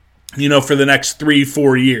connection, for the next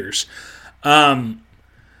 3-4 years.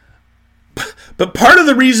 But part of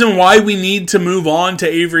the reason why we need to move on to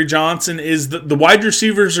Avery Johnson is that the wide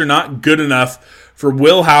receivers are not good enough for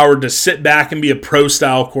Will Howard to sit back and be a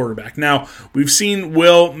pro-style quarterback. Now, we've seen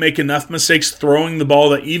Will make enough mistakes throwing the ball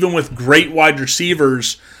that even with great wide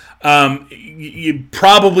receivers, you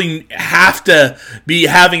probably have to be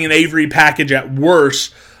having an Avery package at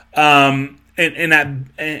worst. And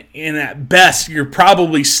at best, you're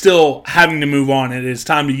probably still having to move on. It is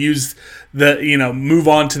time to use move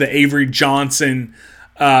on to the Avery Johnson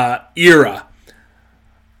era.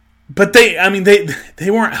 But they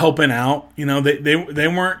weren't helping out. They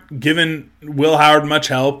weren't giving Will Howard much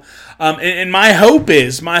help. And my hope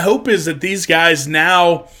is that these guys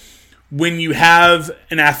now, when you have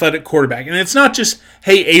an athletic quarterback, and it's not just,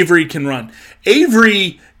 hey, Avery can run.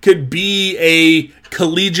 Avery could be a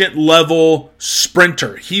collegiate level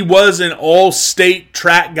sprinter. He was an all-state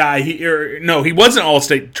track guy. He wasn't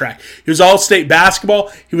all-state track. He was all-state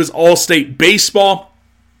basketball. He was all-state baseball,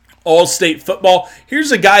 all-state football.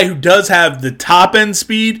 Here's a guy who does have the top-end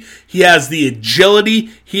speed. He has the agility.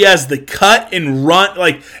 He has the cut and run.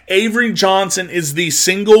 Like, Avery Johnson is the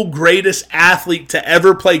single greatest athlete to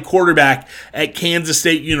ever play quarterback at Kansas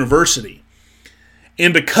State University.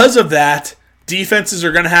 And because of that, defenses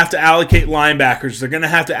are going to have to allocate linebackers. They're going to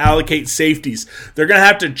have to allocate safeties. They're going to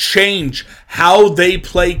have to change how they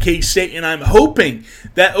play K-State. And I'm hoping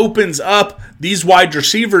that opens up these wide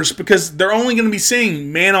receivers, because they're only going to be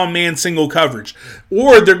seeing man-on-man single coverage.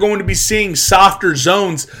 Or they're going to be seeing softer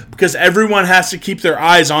zones because everyone has to keep their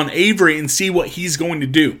eyes on Avery and see what he's going to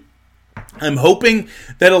do. I'm hoping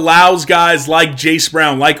that allows guys like Jace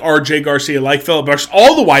Brown, like R.J. Garcia, like Phillip Bush,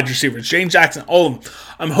 all the wide receivers, James Jackson, all of them.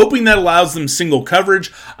 I'm hoping that allows them single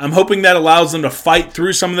coverage. I'm hoping that allows them to fight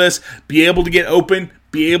through some of this, be able to get open,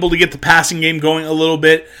 be able to get the passing game going a little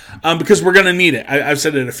bit, because we're going to need it. I've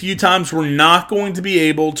said it a few times. We're not going to be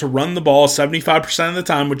able to run the ball 75% of the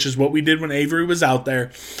time, which is what we did when Avery was out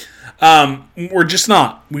there. We're just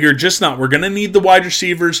not. We are just not. We're going to need the wide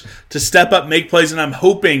receivers to step up, make plays, and I'm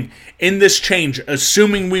hoping in this change,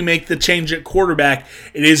 assuming we make the change at quarterback,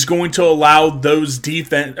 it is going to allow those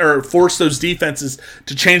force those defenses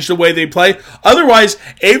to change the way they play. Otherwise,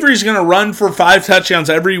 Avery's going to run for 5 touchdowns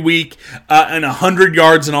every week and 100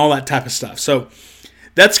 yards and all that type of stuff. So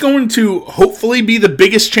that's going to hopefully be the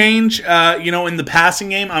biggest change, in the passing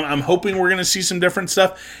game. I'm hoping we're going to see some different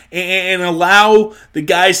stuff and allow the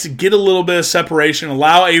guys to get a little bit of separation,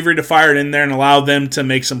 allow Avery to fire it in there, and allow them to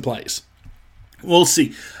make some plays. We'll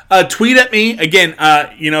see. Tweet at me. Again,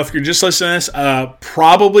 if you're just listening to this,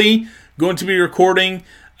 probably going to be recording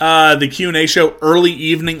the Q&A show early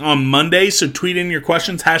evening on Monday. So tweet in your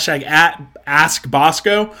questions, hashtag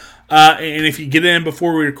 @AskBosco. And if you get it in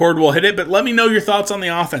before we record, we'll hit it. But let me know your thoughts on the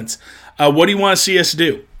offense. What do you want to see us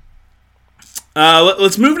do?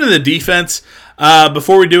 Let's move into the defense.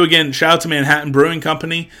 Before we do, again, shout out to Manhattan Brewing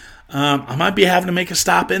Company. I might be having to make a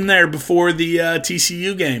stop in there before the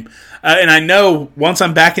TCU game. And I know once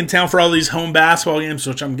I'm back in town for all these home basketball games,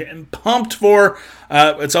 which I'm getting pumped for,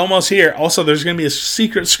 it's almost here. Also, there's going to be a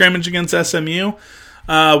secret scrimmage against SMU.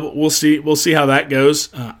 We'll see how that goes.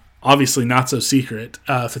 Obviously not so secret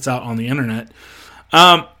if it's out on the internet.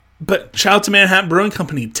 But shout out to Manhattan Brewing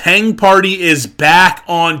Company. Tang Party is back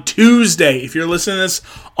on Tuesday. If you're listening to this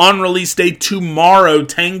on release day tomorrow,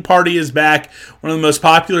 Tang Party is back. One of the most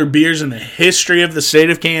popular beers in the history of the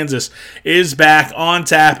state of Kansas is back on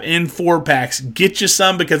tap in 4-packs. Get you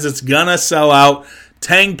some because it's going to sell out.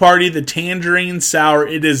 Tang Party, the tangerine sour.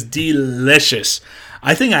 It is delicious.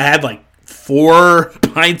 I think I had 4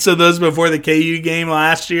 pints of those before the KU game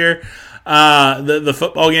last year. The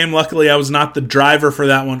football game, luckily I was not the driver for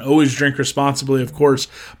that one. Always drink responsibly, of course.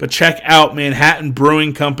 But check out Manhattan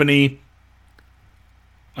Brewing Company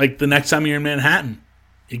the next time you're in Manhattan.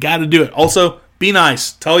 You got to do it. Also, be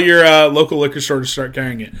nice. Tell your local liquor store to start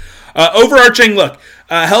carrying it. Overarching look,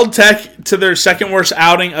 held Tech to their second worst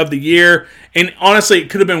outing of the year. And honestly, it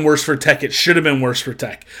could have been worse for Tech. It should have been worse for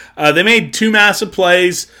Tech. They made 2 massive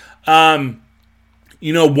plays. One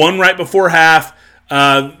right before half.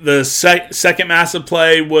 The second massive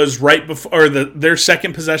play was right before their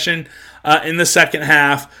second possession in the second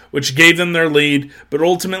half, which gave them their lead. But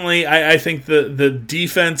ultimately, I think the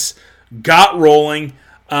defense got rolling.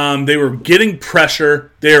 They were getting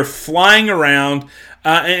pressure. They were flying around,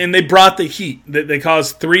 and they brought the heat. They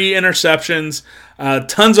caused 3 interceptions,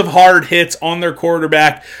 tons of hard hits on their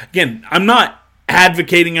quarterback. Again, I'm not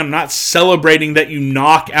advocating, I'm not celebrating that you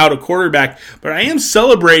knock out a quarterback, but I am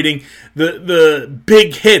celebrating the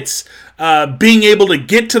big hits, being able to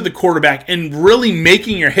get to the quarterback and really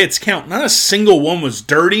making your hits count. Not a single one was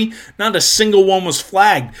dirty, not a single one was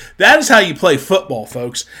flagged. That is how you play football,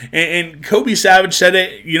 folks. And Kobe Savage said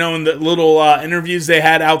it, in the little interviews they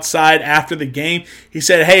had outside after the game. He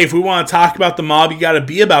said, hey, if we want to talk about the mob, you got to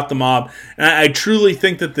be about the mob. And I truly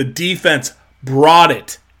think that the defense brought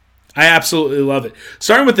it. I absolutely love it.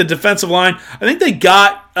 Starting with the defensive line, I think they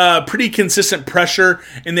got pretty consistent pressure,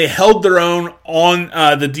 and they held their own on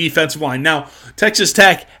the defensive line. Now, Texas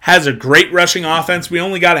Tech has a great rushing offense. We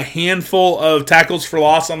only got a handful of tackles for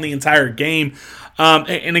loss on the entire game.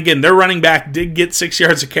 And again, their running back did get 6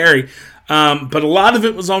 yards of carry. But a lot of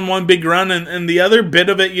it was on one big run, and the other bit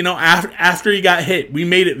of it, after he got hit, we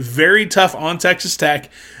made it very tough on Texas Tech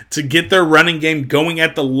to get their running game going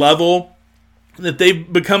at the level that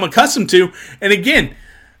they've become accustomed to. And again,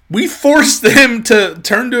 we forced them to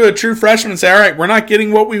turn to a true freshman and say, all right, we're not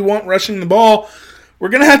getting what we want rushing the ball. We're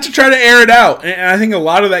going to have to try to air it out. And I think a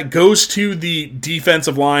lot of that goes to the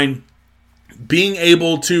defensive line being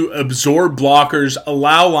able to absorb blockers,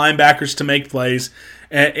 allow linebackers to make plays.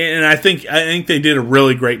 And I think they did a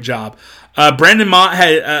really great job. Brandon Mott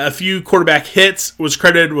had a few quarterback hits, was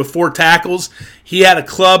credited with 4 tackles. He had a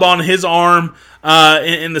club on his arm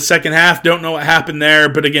in the second half. Don't know what happened there,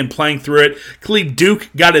 but again, playing through it. Khalid Duke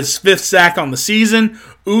got his 5th sack on the season.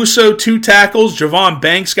 Uso, 2 tackles. Javon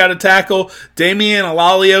Banks got a tackle. Damian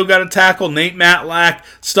Alalio got a tackle. Nate Matlack,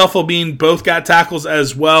 Stufflebean both got tackles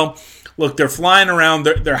as well. Look, they're flying around.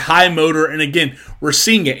 They're high motor, and again, we're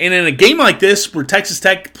seeing it. And in a game like this, where Texas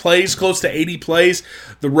Tech plays close to 80 plays,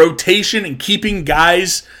 the rotation and keeping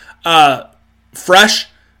guys fresh,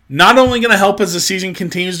 not only going to help as the season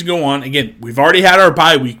continues to go on. Again, we've already had our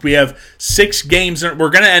bye week. We have 6 games. We're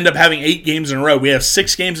going to end up having 8 games in a row. We have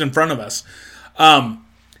 6 games in front of us.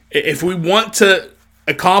 If we want to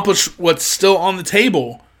accomplish what's still on the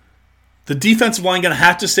table, the defensive line going to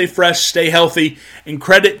have to stay fresh, stay healthy, and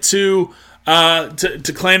credit to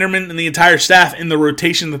Klanderman and the entire staff in the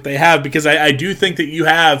rotation that they have, because I do think that you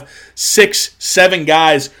have 6-7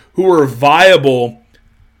 guys who are viable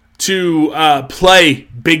to play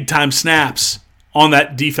big-time snaps on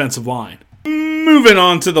that defensive line. Moving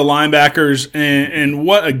on to the linebackers, and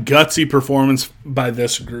what a gutsy performance by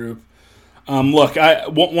this group. Look,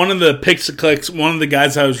 one of the picks and clicks, one of the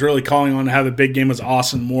guys I was really calling on to have a big game was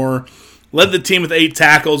Austin Moore. Led the team with 8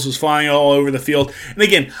 tackles, was flying all over the field. And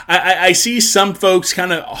again, I see some folks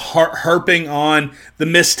kind of harping on the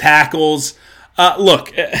missed tackles.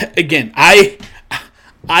 Look, again, I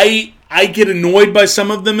get annoyed by some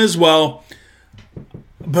of them as well.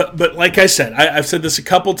 But like I said, I've said this a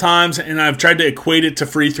couple times, and I've tried to equate it to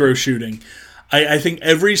free throw shooting. I think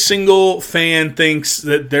every single fan thinks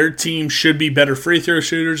that their team should be better free throw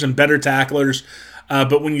shooters and better tacklers.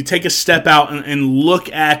 But when you take a step out and look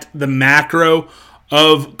at the macro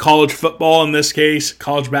of college football in this case,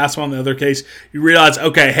 college basketball in the other case, you realize,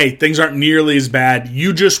 okay, hey, things aren't nearly as bad.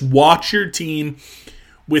 You just watch your team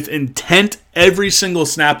with intent every single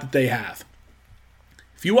snap that they have.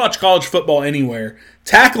 If you watch college football anywhere,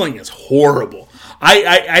 tackling is horrible.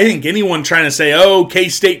 I think anyone trying to say, oh,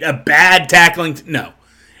 K-State, a bad tackling, no.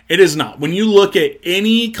 It is not. When you look at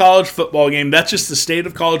any college football game, that's just the state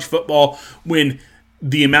of college football when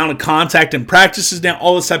the amount of contact and practice is down,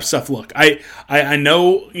 all this type of stuff. Look, I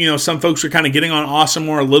know, some folks are kind of getting on Austin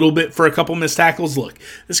Moore a little bit for a couple missed tackles. Look,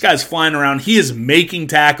 this guy's flying around. He is making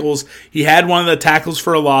tackles. He had one of the tackles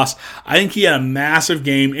for a loss. I think he had a massive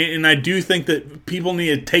game, and I do think that people need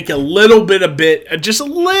to take a little bit, just a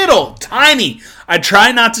little, tiny. I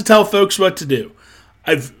try not to tell folks what to do.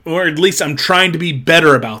 Or at least I'm trying to be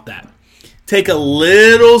better about that. Take a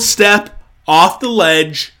little step off the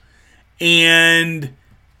ledge and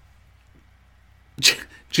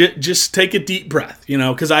just take a deep breath,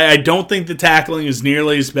 because I don't think the tackling is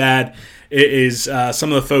nearly as bad as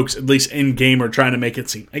some of the folks, at least in game, are trying to make it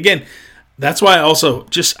seem. Again, that's why I also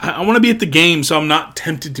I want to be at the game, so I'm not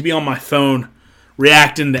tempted to be on my phone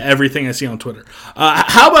reacting to everything I see on Twitter.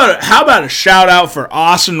 How about a shout out for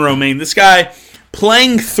Austin Romaine? This guy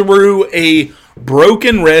playing through a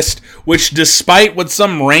broken wrist, which despite what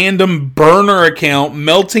some random burner account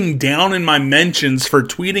melting down in my mentions for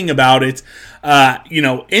tweeting about it,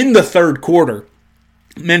 in the third quarter,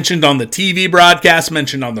 mentioned on the TV broadcast,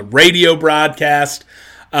 mentioned on the radio broadcast,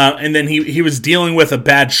 and then he was dealing with a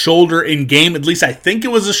bad shoulder in game. At least I think it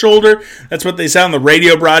was a shoulder. That's what they said on the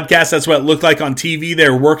radio broadcast. That's what it looked like on TV. They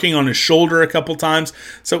were working on his shoulder a couple times.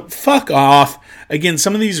 So fuck off. Again,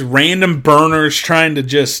 some of these random burners trying to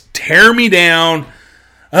just tear me down.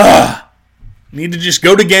 Need to just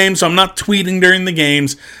go to games, so I'm not tweeting during the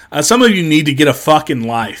games. Some of you need to get a fucking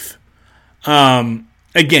life.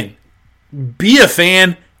 Again, be a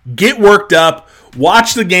fan. Get worked up.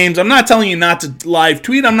 Watch the games. I'm not telling you not to live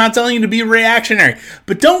tweet. I'm not telling you to be reactionary.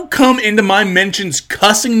 But don't come into my mentions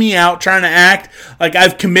cussing me out, trying to act like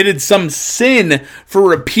I've committed some sin for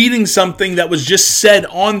repeating something that was just said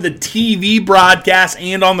on the TV broadcast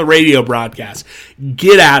and on the radio broadcast.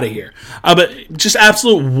 Get out of here. But just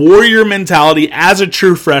absolute warrior mentality as a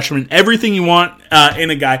true freshman. Everything you want in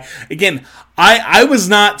a guy. Again, I was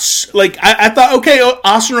not, I thought, okay,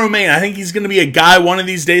 Austin Romaine, I think he's going to be a guy one of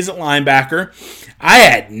these days at linebacker. I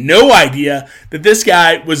had no idea that this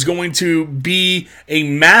guy was going to be a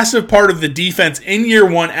massive part of the defense in year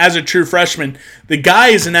one as a true freshman. The guy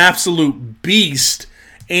is an absolute beast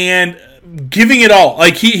and giving it all.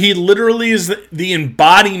 Like, he literally is the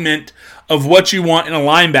embodiment of what you want in a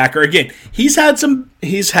linebacker. Again, he had some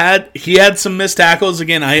missed tackles.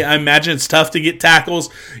 Again, I imagine it's tough to get tackles,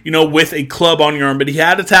 with a club on your arm, but he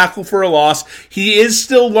had a tackle for a loss. He is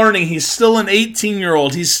still learning. He's still an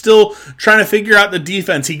 18-year-old. He's still trying to figure out the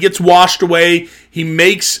defense. He gets washed away. He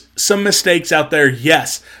makes some mistakes out there,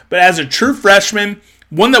 yes. But as a true freshman,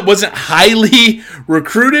 one that wasn't highly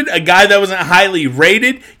recruited, a guy that wasn't highly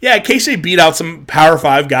rated. Yeah, K-State beat out some Power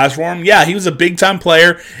 5 guys for him. Yeah, he was a big-time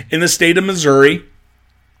player in the state of Missouri.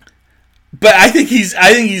 But I think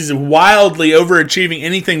he's wildly overachieving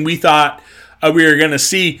anything we thought we were going to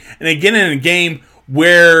see. And again, in a game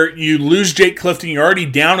where you lose Jake Clifton, you're already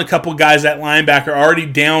down a couple guys at linebacker, already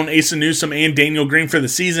down Asa Newsome and Daniel Green for the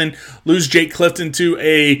season, lose Jake Clifton to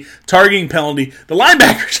a targeting penalty. The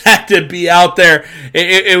linebackers had to be out there.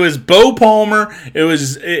 It was Bo Palmer, it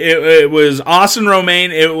was Austin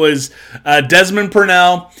Romaine, it was Desmond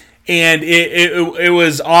Purnell, and it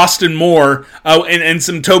was Austin Moore and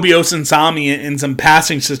some Tobi Osunsami in some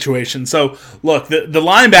passing situations. So, look, the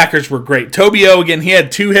linebackers were great. Tobi, again, he had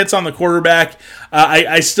 2 hits on the quarterback.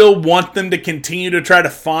 I still want them to continue to try to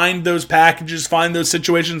find those packages, find those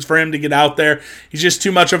situations for him to get out there. He's just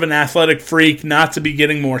too much of an athletic freak not to be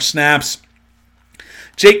getting more snaps.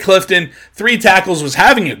 Jake Clifton, 3 tackles, was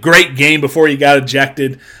having a great game before he got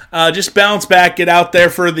ejected. Just bounce back, get out there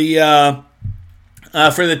for the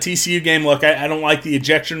TCU game. Look, I don't like the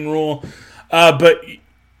ejection rule, but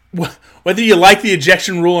whether you like the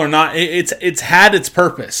ejection rule or not, it's had its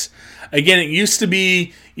purpose. Again, it used to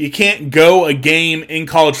be you can't go a game in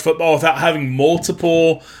college football without having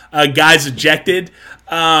multiple guys ejected.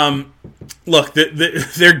 Look,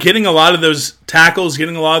 they're getting a lot of those tackles,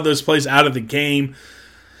 getting a lot of those plays out of the game.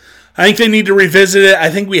 I think they need to revisit it. I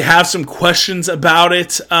think we have some questions about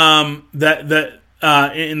it that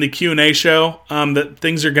in the Q&A show that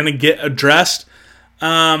things are going to get addressed.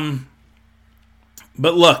 But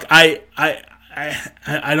look, I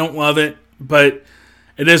don't love it, but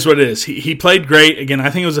it is what it is. He played great. Again, I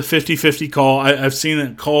think it was a 50-50 call. I've seen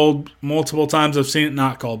it called multiple times. I've seen it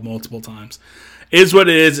not called multiple times. It is what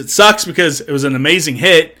it is. It sucks because it was an amazing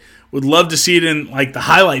hit. Would love to see it in like the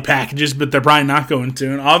highlight packages, but they're probably not going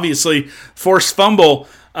to. And obviously, forced fumble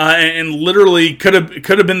and literally could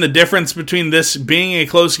have been the difference between this being a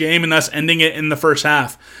close game and us ending it in the first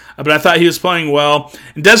half. But I thought he was playing well.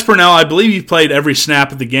 And Des Purnell, I believe he played every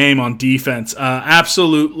snap of the game on defense.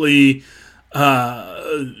 Absolutely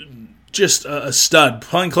just a stud.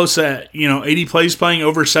 Playing close to 80 plays, playing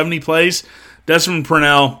over 70 plays. Desmond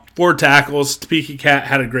Purnell, 4 tackles. Topeka Cat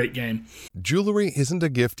had a great game. Jewelry isn't a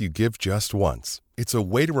gift you give just once. It's a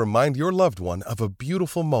way to remind your loved one of a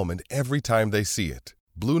beautiful moment every time they see it.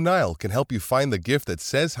 Blue Nile can help you find the gift that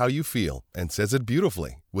says how you feel and says it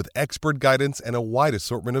beautifully, with expert guidance and a wide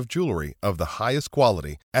assortment of jewelry of the highest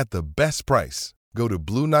quality at the best price. Go to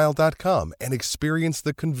BlueNile.com and experience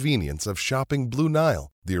the convenience of shopping Blue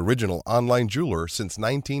Nile, the original online jeweler since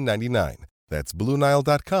 1999. That's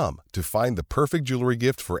BlueNile.com to find the perfect jewelry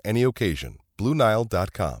gift for any occasion.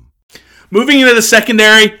 BlueNile.com. Moving into the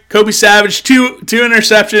secondary, Kobe Savage, two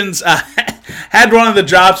interceptions. Had one of the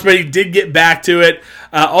drops, but he did get back to it.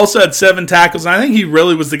 Also had 7 tackles, and I think he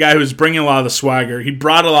really was the guy who was bringing a lot of the swagger. He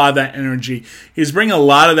brought a lot of that energy. He was bringing a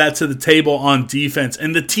lot of that to the table on defense,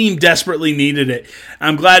 and the team desperately needed it.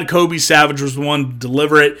 I'm glad Kobe Savage was the one to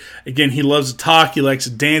deliver it. Again, he loves to talk. He likes to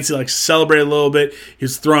dance. He likes to celebrate a little bit. He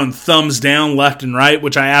was throwing thumbs down left and right,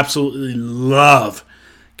 which I absolutely love.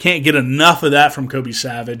 Can't get enough of that from Kobe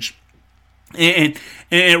Savage. And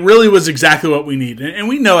it really was exactly what we need. And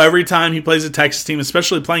we know every time he plays a Texas team,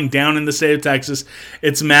 especially playing down in the state of Texas,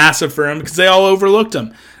 it's massive for him because they all overlooked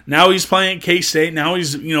him. Now he's playing at K-State. Now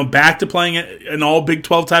he's back to playing at an all Big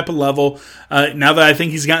 12 type of level. Now that I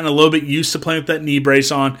think he's gotten a little bit used to playing with that knee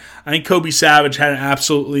brace on, I think Kobe Savage had an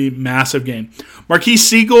absolutely massive game. Marquise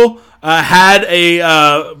Siegel had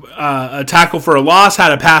a tackle for a loss,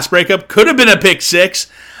 had a pass breakup, could have been a pick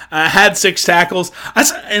six. Had 6 tackles.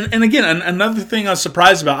 And again, another thing I was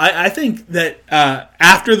surprised about, I think that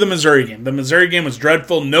after the Missouri game was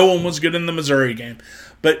dreadful. No one was good in the Missouri game.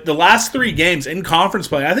 But the last 3 games in conference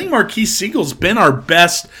play, I think Marquise Siegel's been our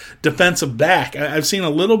best defensive back. I've seen a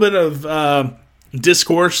little bit of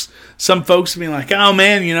discourse, some folks being like, oh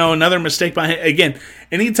man, another mistake by him. Again,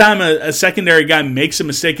 anytime a secondary guy makes a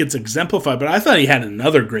mistake, it's exemplified. But I thought he had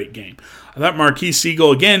another great game. I thought Marquise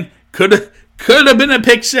Siegel, again, could have been a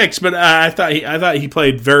pick six, but I thought he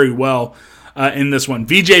played very well in this one.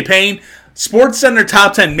 VJ Payne, SportsCenter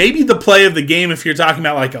top 10, maybe the play of the game if you're talking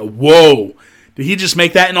about like a whoa. Did he just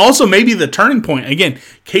make that? And also maybe the turning point. Again,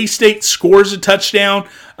 K-State scores a touchdown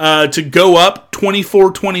to go up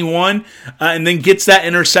 24-21 and then gets that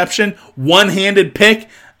interception. One-handed pick.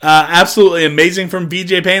 Absolutely amazing from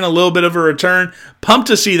VJ Payne. A little bit of a return. Pumped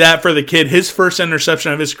to see that for the kid. His first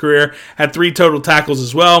interception of his career. Had 3 total tackles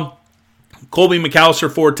as well. Colby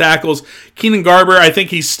McAllister, 4 tackles. Keenan Garber, I think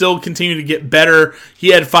he's still continuing to get better. He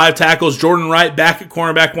had 5 tackles. Jordan Wright back at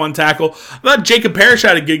cornerback, 1 tackle. I thought Jacob Parrish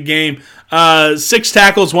had a good game. 6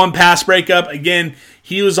 tackles, 1 pass breakup. Again,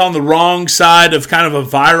 he was on the wrong side of kind of a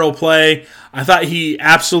viral play. I thought I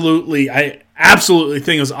absolutely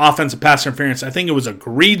think it was offensive pass interference. I think it was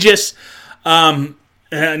egregious.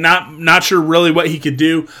 Not sure really what he could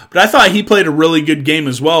do, but I thought he played a really good game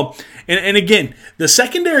as well. And again, the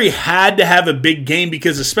secondary had to have a big game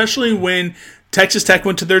because especially when Texas Tech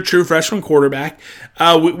went to their true freshman quarterback,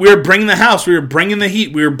 we were bringing the house. We were bringing the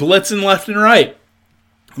heat. We were blitzing left and right.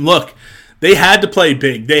 Look, they had to play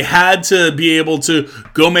big. They had to be able to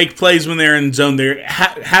go make plays when they're in zone. They're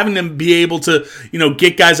having them be able to,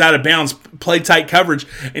 get guys out of bounds, play tight coverage,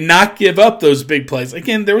 and not give up those big plays.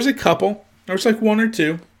 Again, there was a couple. There was like 1 or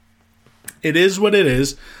 2. It is what it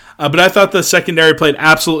is. But I thought the secondary played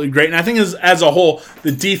absolutely great. And I think as a whole,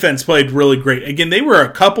 the defense played really great. Again, they were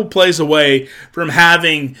a couple plays away from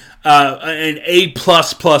having an A++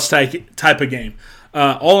 type of game.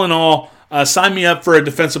 All in all, sign me up for a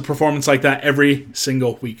defensive performance like that every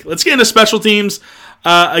single week. Let's get into special teams.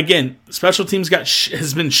 Again, special teams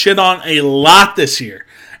has been shit on a lot this year.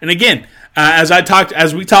 And again, as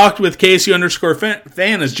we talked with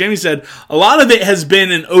KSU_fan, as Jimmy said, a lot of it has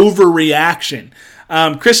been an overreaction.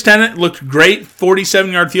 Chris Tennant looked great,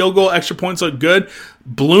 47-yard field goal, extra points looked good.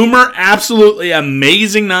 Bloomer, absolutely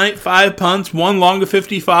amazing night, 5 punts, 1 long of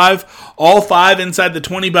 55, all 5 inside the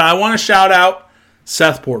 20. But I want to shout out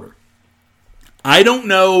Seth Porter. I don't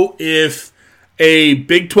know if a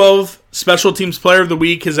Big 12 Special Teams Player of the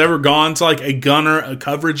Week has ever gone to like a gunner, a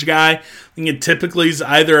coverage guy. I think it typically is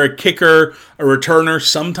either a kicker, a returner,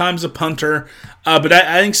 sometimes a punter. But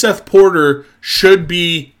I think Seth Porter should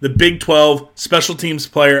be the Big 12 Special Teams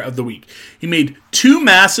Player of the Week. He made 2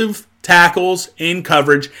 massive tackles in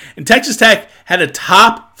coverage, and Texas Tech had a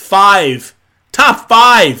top five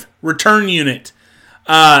return unit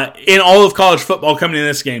in all of college football coming in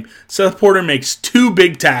this game. Seth Porter makes 2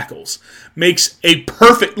 big tackles, makes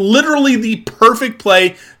literally the perfect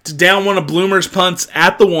play to down one of Bloomer's punts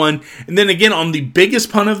at the 1, and then again on the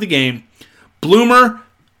biggest punt of the game, Bloomer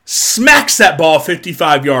smacks that ball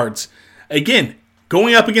 55 yards. Again,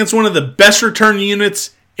 going up against one of the best return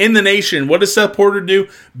units in the nation. What does Seth Porter do?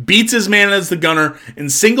 Beats his man as the gunner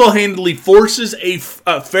and single-handedly forces a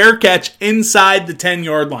fair catch inside the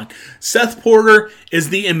 10-yard line. Seth Porter is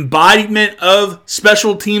the embodiment of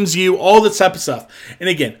special teams all this type of stuff. And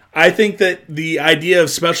again, I think that the idea of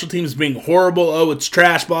special teams being horrible, it's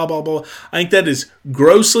trash, blah, blah, blah, I think that is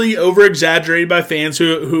grossly over-exaggerated by fans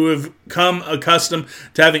who have come accustomed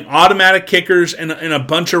to having automatic kickers and a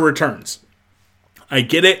bunch of returns. I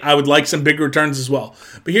get it. I would like some big returns as well.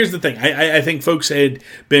 But here's the thing. I think folks had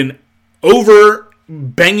been over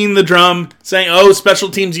banging the drum, saying, special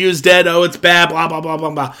teams is dead. It's bad, blah, blah, blah,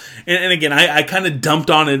 blah, blah. And again, I kind of dumped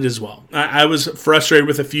on it as well. I was frustrated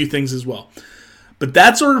with a few things as well. But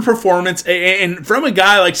that sort of performance, and from a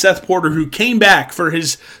guy like Seth Porter who came back for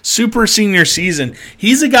his super senior season,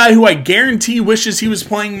 he's a guy who I guarantee wishes he was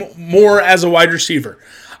playing more as a wide receiver.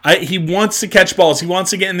 He wants to catch balls. He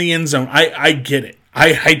wants to get in the end zone. I get it.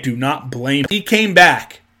 I do not blame him. He came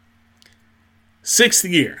back 6th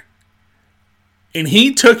year, and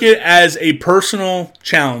he took it as a personal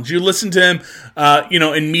challenge. You listen to him,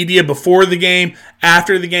 in media before the game,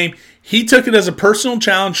 after the game. He took it as a personal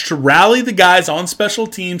challenge to rally the guys on special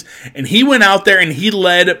teams, and he went out there and he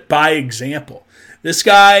led by example. This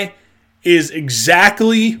guy is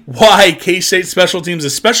exactly why K-State special teams,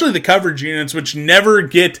 especially the coverage units, which never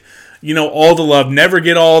get all the love, never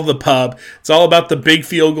get all the pub. It's all about the big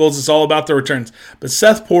field goals. It's all about the returns. But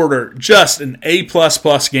Seth Porter, just an A++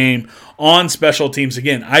 game on special teams.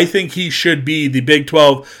 Again, I think he should be the Big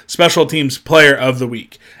 12 Special Teams Player of the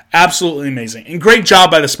Week. Absolutely amazing. And great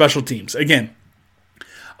job by the special teams. Again,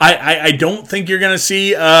 I don't think you're going to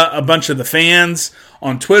see a bunch of the fans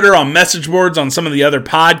on Twitter, on message boards, on some of the other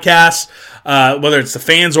podcasts, whether it's the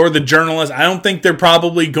fans or the journalists. I don't think they're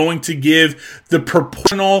probably going to give the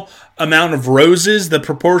proportional amount of roses, the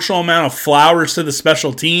proportional amount of flowers to the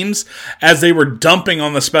special teams as they were dumping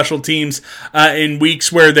on the special teams in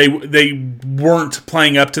weeks where they weren't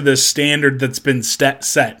playing up to the standard that's been set.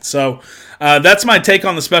 So that's my take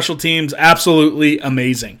on the special teams. Absolutely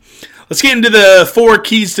amazing. Let's get into the 4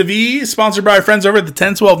 Keys to V, sponsored by our friends over at the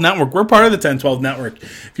 1012 Network. We're part of the 1012 Network.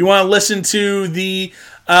 If you want to listen to the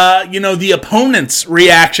opponent's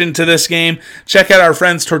reaction to this game, check out our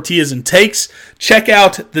friends Tortillas and Takes. Check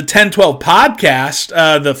out the 1012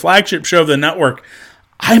 podcast, the flagship show of the network.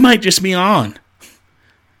 I might just be on,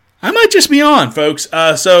 folks.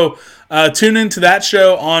 So tune into that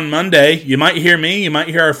show on Monday. You might hear me. You might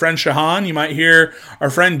hear our friend Shahan. You might hear our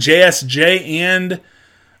friend JSJ and,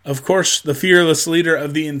 of course, the fearless leader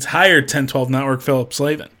of the entire 1012 Network, Philip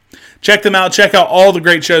Slavin. Check them out. Check out all the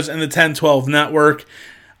great shows in the 1012 Network.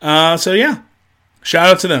 Shout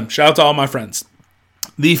out to them. Shout out to all my friends.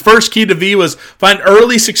 The first key to V was find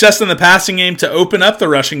early success in the passing game to open up the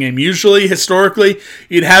rushing game. Usually, historically,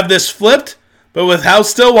 you'd have this flipped, but with how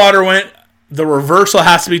Stillwater went, the reversal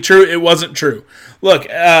has to be true. It wasn't true. Look,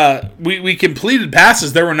 we completed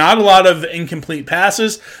passes. There were not a lot of incomplete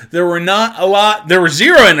passes. There were 0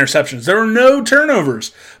 interceptions. There were no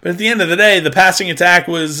turnovers. But at the end of the day, the passing attack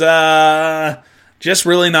was just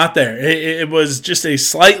really not there. It was just a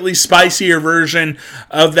slightly spicier version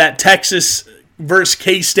of that Texas versus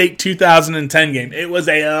K-State 2010 game. It was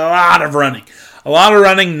a lot of running.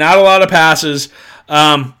 Not a lot of passes,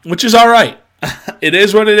 which is all right. It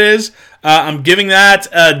is what it is. I'm giving that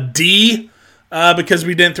a D because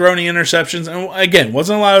we didn't throw any interceptions. And again,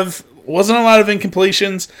 wasn't a lot of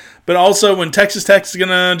incompletions. But also, when Texas Tech is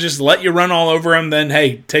gonna just let you run all over them, then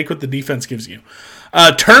hey, take what the defense gives you.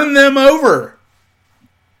 Turn them over,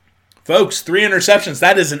 folks. 3 interceptions.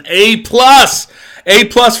 That is an A+.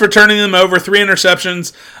 A+ for turning them over. 3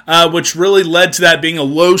 interceptions, which really led to that being a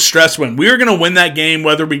low-stress win. We were going to win that game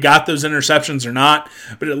whether we got those interceptions or not,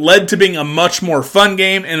 but it led to being a much more fun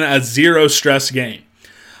game and a zero-stress game.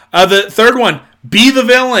 The third one, be the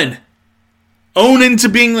villain. Own into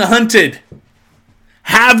being the hunted.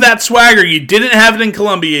 Have that swagger. You didn't have it in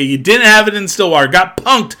Columbia. You didn't have it in Stillwater. Got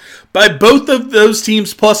punked by both of those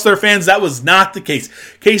teams plus their fans. That was not the case.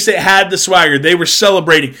 K-State had the swagger. They were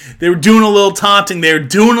celebrating. They were doing a little taunting. They were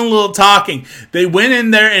doing a little talking. They went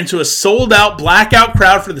in there into a sold-out, blackout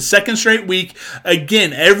crowd for the second straight week.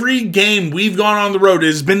 Again, every game we've gone on the road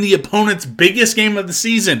has been the opponent's biggest game of the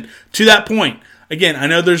season to that point. Again, I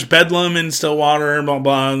know there's Bedlam in Stillwater, blah,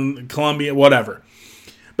 blah, Columbia, whatever.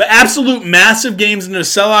 But absolute massive games into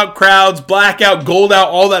sellout crowds, blackout, gold out,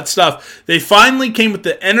 all that stuff. They finally came with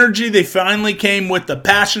the energy. They finally came with the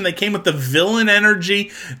passion. They came with the villain energy.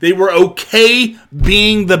 They were okay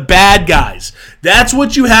being the bad guys. That's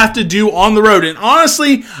what you have to do on the road. And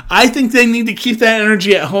honestly, I think they need to keep that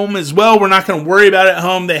energy at home as well. We're not going to worry about it at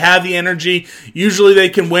home. They have the energy. Usually they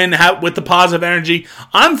can win with the positive energy.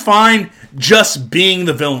 I'm fine just being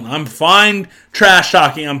the villain. I'm fine trash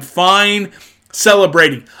talking. I'm fine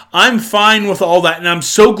celebrating. I'm fine with all that, and I'm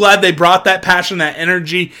so glad they brought that passion, that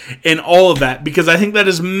energy, and all of that, because I think that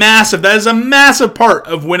is massive. That is a massive part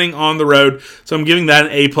of winning on the road, so I'm giving that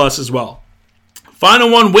an A+ as well. Final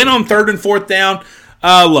one, win on 3rd and 4th down.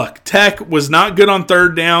 Look, Tech was not good on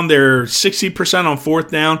 3rd down. They're 60% on 4th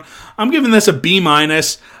down. I'm giving this a B-.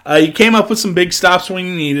 You came up with some big stops when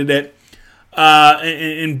you needed it,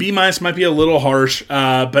 and B- might be a little harsh,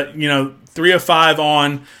 but 3 of 5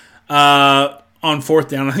 on 4th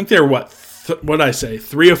down. I think they were, what did I say?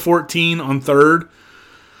 3 of 14 on 3rd.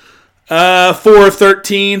 4 of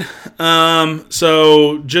 13.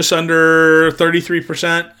 So just under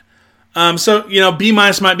 33%. So, B-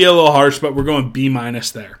 might be a little harsh, but we're going B-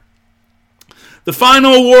 there. The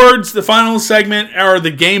final awards, the final segment are the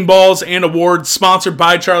Game Balls and Awards sponsored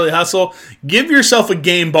by Charlie Hustle. Give yourself a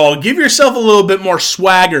game ball. Give yourself a little bit more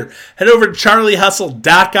swagger. Head over to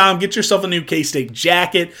charliehustle.com. Get yourself a new K-State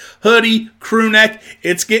jacket, hoodie, crew neck.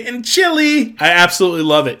 It's getting chilly. I absolutely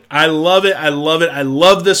love it. I love it. I love it. I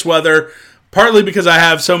love this weather, partly because I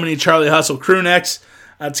have so many Charlie Hustle crew necks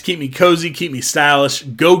to keep me cozy, keep me stylish.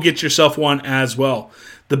 Go get yourself one as well.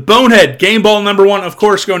 The Bonehead, game ball number 1, of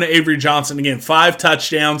course, going to Avery Johnson. Again, 5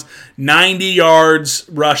 touchdowns, 90 yards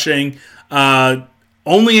rushing.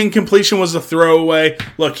 Only incompletion was a throwaway.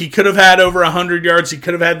 Look, he could have had over 100 yards. He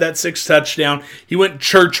could have had that 6th touchdown. He went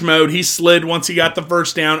church mode. He slid once he got the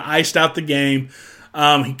first down, iced out the game.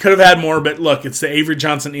 He could have had more, but look, it's the Avery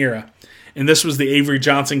Johnson era. And this was the Avery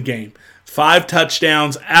Johnson game. 5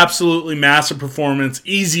 touchdowns, absolutely massive performance.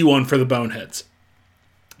 Easy one for the Boneheads.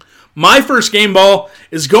 My first game ball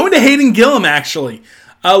is going to Hayden Gillum, actually.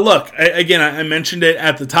 Look, I mentioned it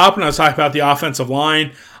at the top when I was talking about the offensive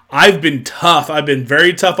line. I've been tough. I've been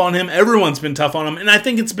very tough on him. Everyone's been tough on him, and I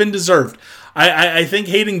think it's been deserved. I think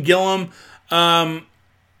Hayden Gillum,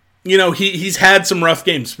 he's had some rough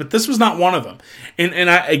games, but this was not one of them.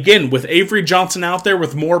 And with Avery Johnson out there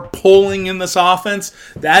with more pulling in this offense,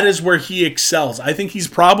 that is where he excels. I think he's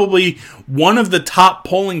probably one of the top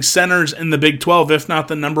pulling centers in the Big 12, if not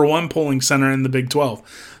the number 1 pulling center in the Big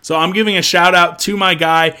 12. So I'm giving a shout out to my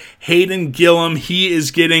guy, Hayden Gillum. He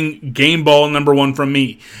is getting game ball number 1 from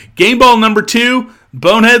me. Game ball number 2,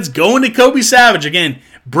 Boneheads going to Kobe Savage. Again,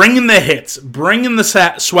 bringing the hits, bringing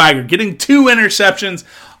the swagger, getting 2 interceptions.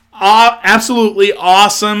 Absolutely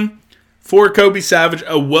awesome for Kobe Savage.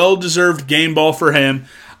 A well-deserved game ball for him.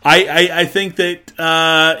 I think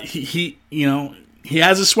that he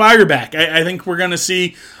has a swagger back. I think we're going to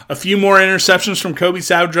see a few more interceptions from Kobe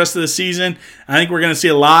Savage the rest of the season. I think we're going to see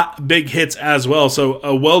a lot of big hits as well. So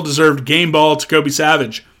a well-deserved game ball to Kobe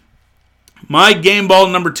Savage. My game ball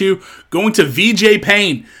number 2 going to VJ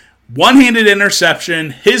Payne. One-handed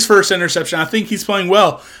interception, his first interception. I think he's playing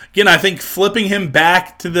well. Again, I think flipping him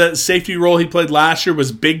back to the safety role he played last year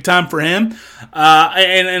was big time for him.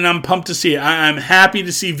 And I'm pumped to see it. I'm happy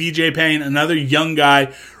to see VJ Payne, another young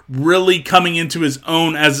guy, really coming into his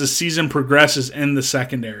own as the season progresses in the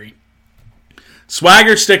secondary.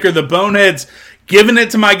 Swagger sticker, the Boneheads, giving it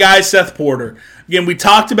to my guy Seth Porter. Again, we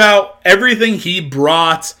talked about everything he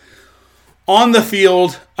brought on the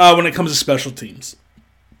field when it comes to special teams.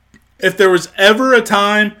 If there was ever a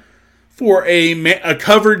time for a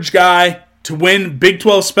coverage guy to win Big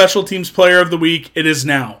 12 Special Teams Player of the Week, it is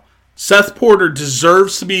now. Seth Porter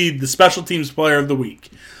deserves to be the Special Teams Player of the Week.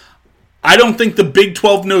 I don't think the Big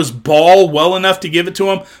 12 knows ball well enough to give it to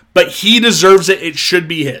him, but he deserves it. It should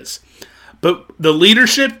be his. But the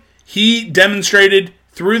leadership he demonstrated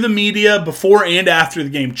through the media before and after the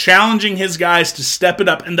game, challenging his guys to step it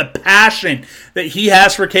up, and the passion that he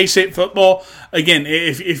has for K-State football. Again,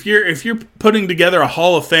 if you're putting together a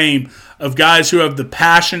Hall of Fame of guys who have the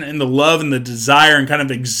passion and the love and the desire and kind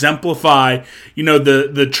of exemplify,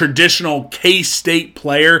 the traditional K-State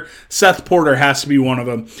player, Seth Porter has to be one of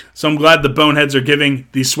them. So I'm glad the Boneheads are giving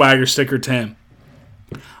the swagger sticker to him.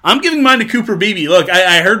 I'm giving mine to Cooper Beebe. Look,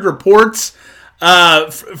 I heard reports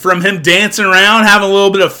from him dancing around, having a little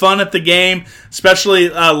bit of fun at the game, especially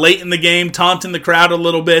late in the game, taunting the crowd a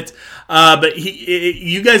little bit. But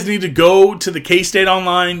you guys need to go to the K-State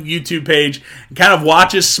Online YouTube page and kind of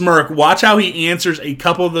watch his smirk. Watch how he answers a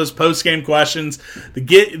couple of those post-game questions.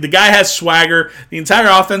 The guy has swagger. The entire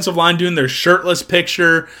offensive line doing their shirtless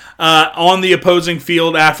picture on the opposing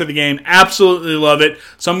field after the game. Absolutely love it.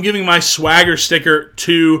 So I'm giving my swagger sticker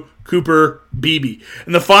to Cooper Beebe.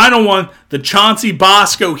 And the final one, the Chauncey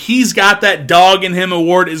Bosco, he's got that dog in him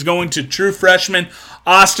award, is going to true freshman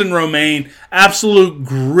Austin Romaine. Absolute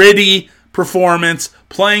gritty performance,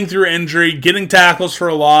 playing through injury, getting tackles for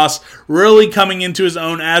a loss, really coming into his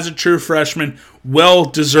own as a true freshman.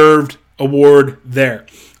 Well-deserved award there.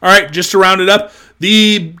 All right, just to round it up,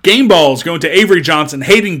 the game balls going to Avery Johnson,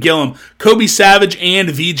 Hayden Gillum, Kobe Savage,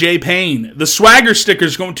 and VJ Payne. The swagger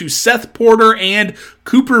stickers going to Seth Porter and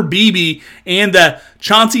Cooper Beebe. And the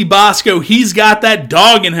Chauncey Bosco, he's got that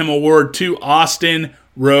dog in him award to Austin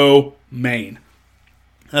Romaine.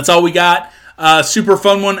 That's all we got. Super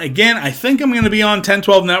fun one. Again, I think I'm going to be on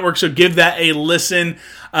 1012 Network, so give that a listen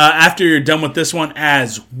after you're done with this one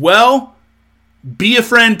as well. Be a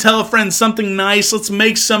friend, tell a friend something nice. Let's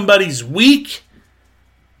make somebody's week.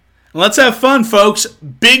 Let's have fun, folks.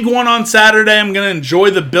 Big one on Saturday. I'm going to enjoy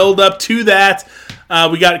the build-up to that.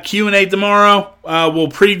 We got a Q&A tomorrow. We'll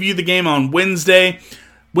preview the game on Wednesday.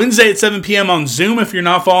 Wednesday at 7 p.m. on Zoom. If you're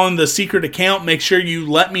not following the secret account, make sure you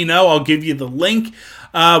let me know. I'll give you the link.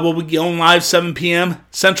 We'll be going live 7 p.m.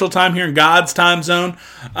 Central Time here in God's time zone.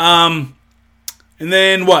 And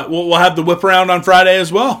then what? We'll have the whip around on Friday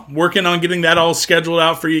as well. Working on getting that all scheduled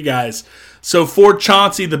out for you guys. So for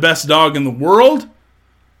Chauncey, the best dog in the world,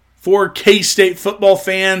 for K-State football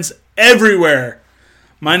fans everywhere,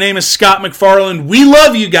 my name is Scott McFarland. We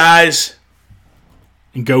love you guys.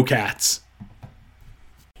 And go Cats.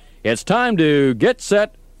 It's time to get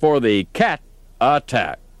set for the Cat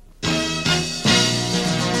Attack. You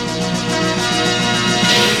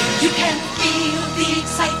can feel the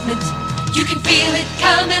excitement. You can feel it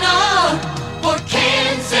coming on. For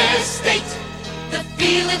Kansas State, the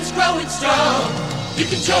feeling's growing strong. You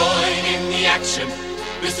can join in the action.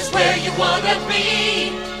 This is where you want to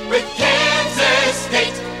be. With Kansas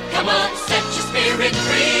State, come on, set your spirit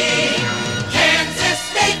free. Kansas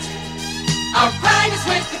State, our pride is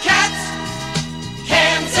with the Cats.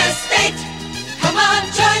 Kansas State, come on,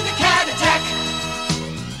 join the Cat Attack.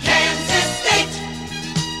 Kansas State,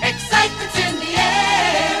 excitement's in the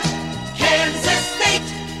air. Kansas State,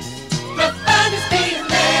 the fun is being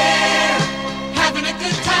there. Having a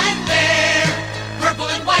good time there. Purple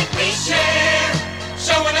and white we share,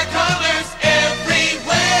 showing our colors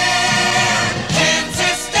everywhere.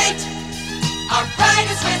 Kansas State, our pride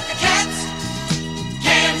is with the Cats.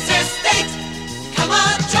 Kansas State, come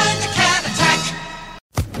on, join the Cat Attack.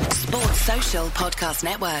 Sports Social Podcast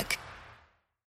Network.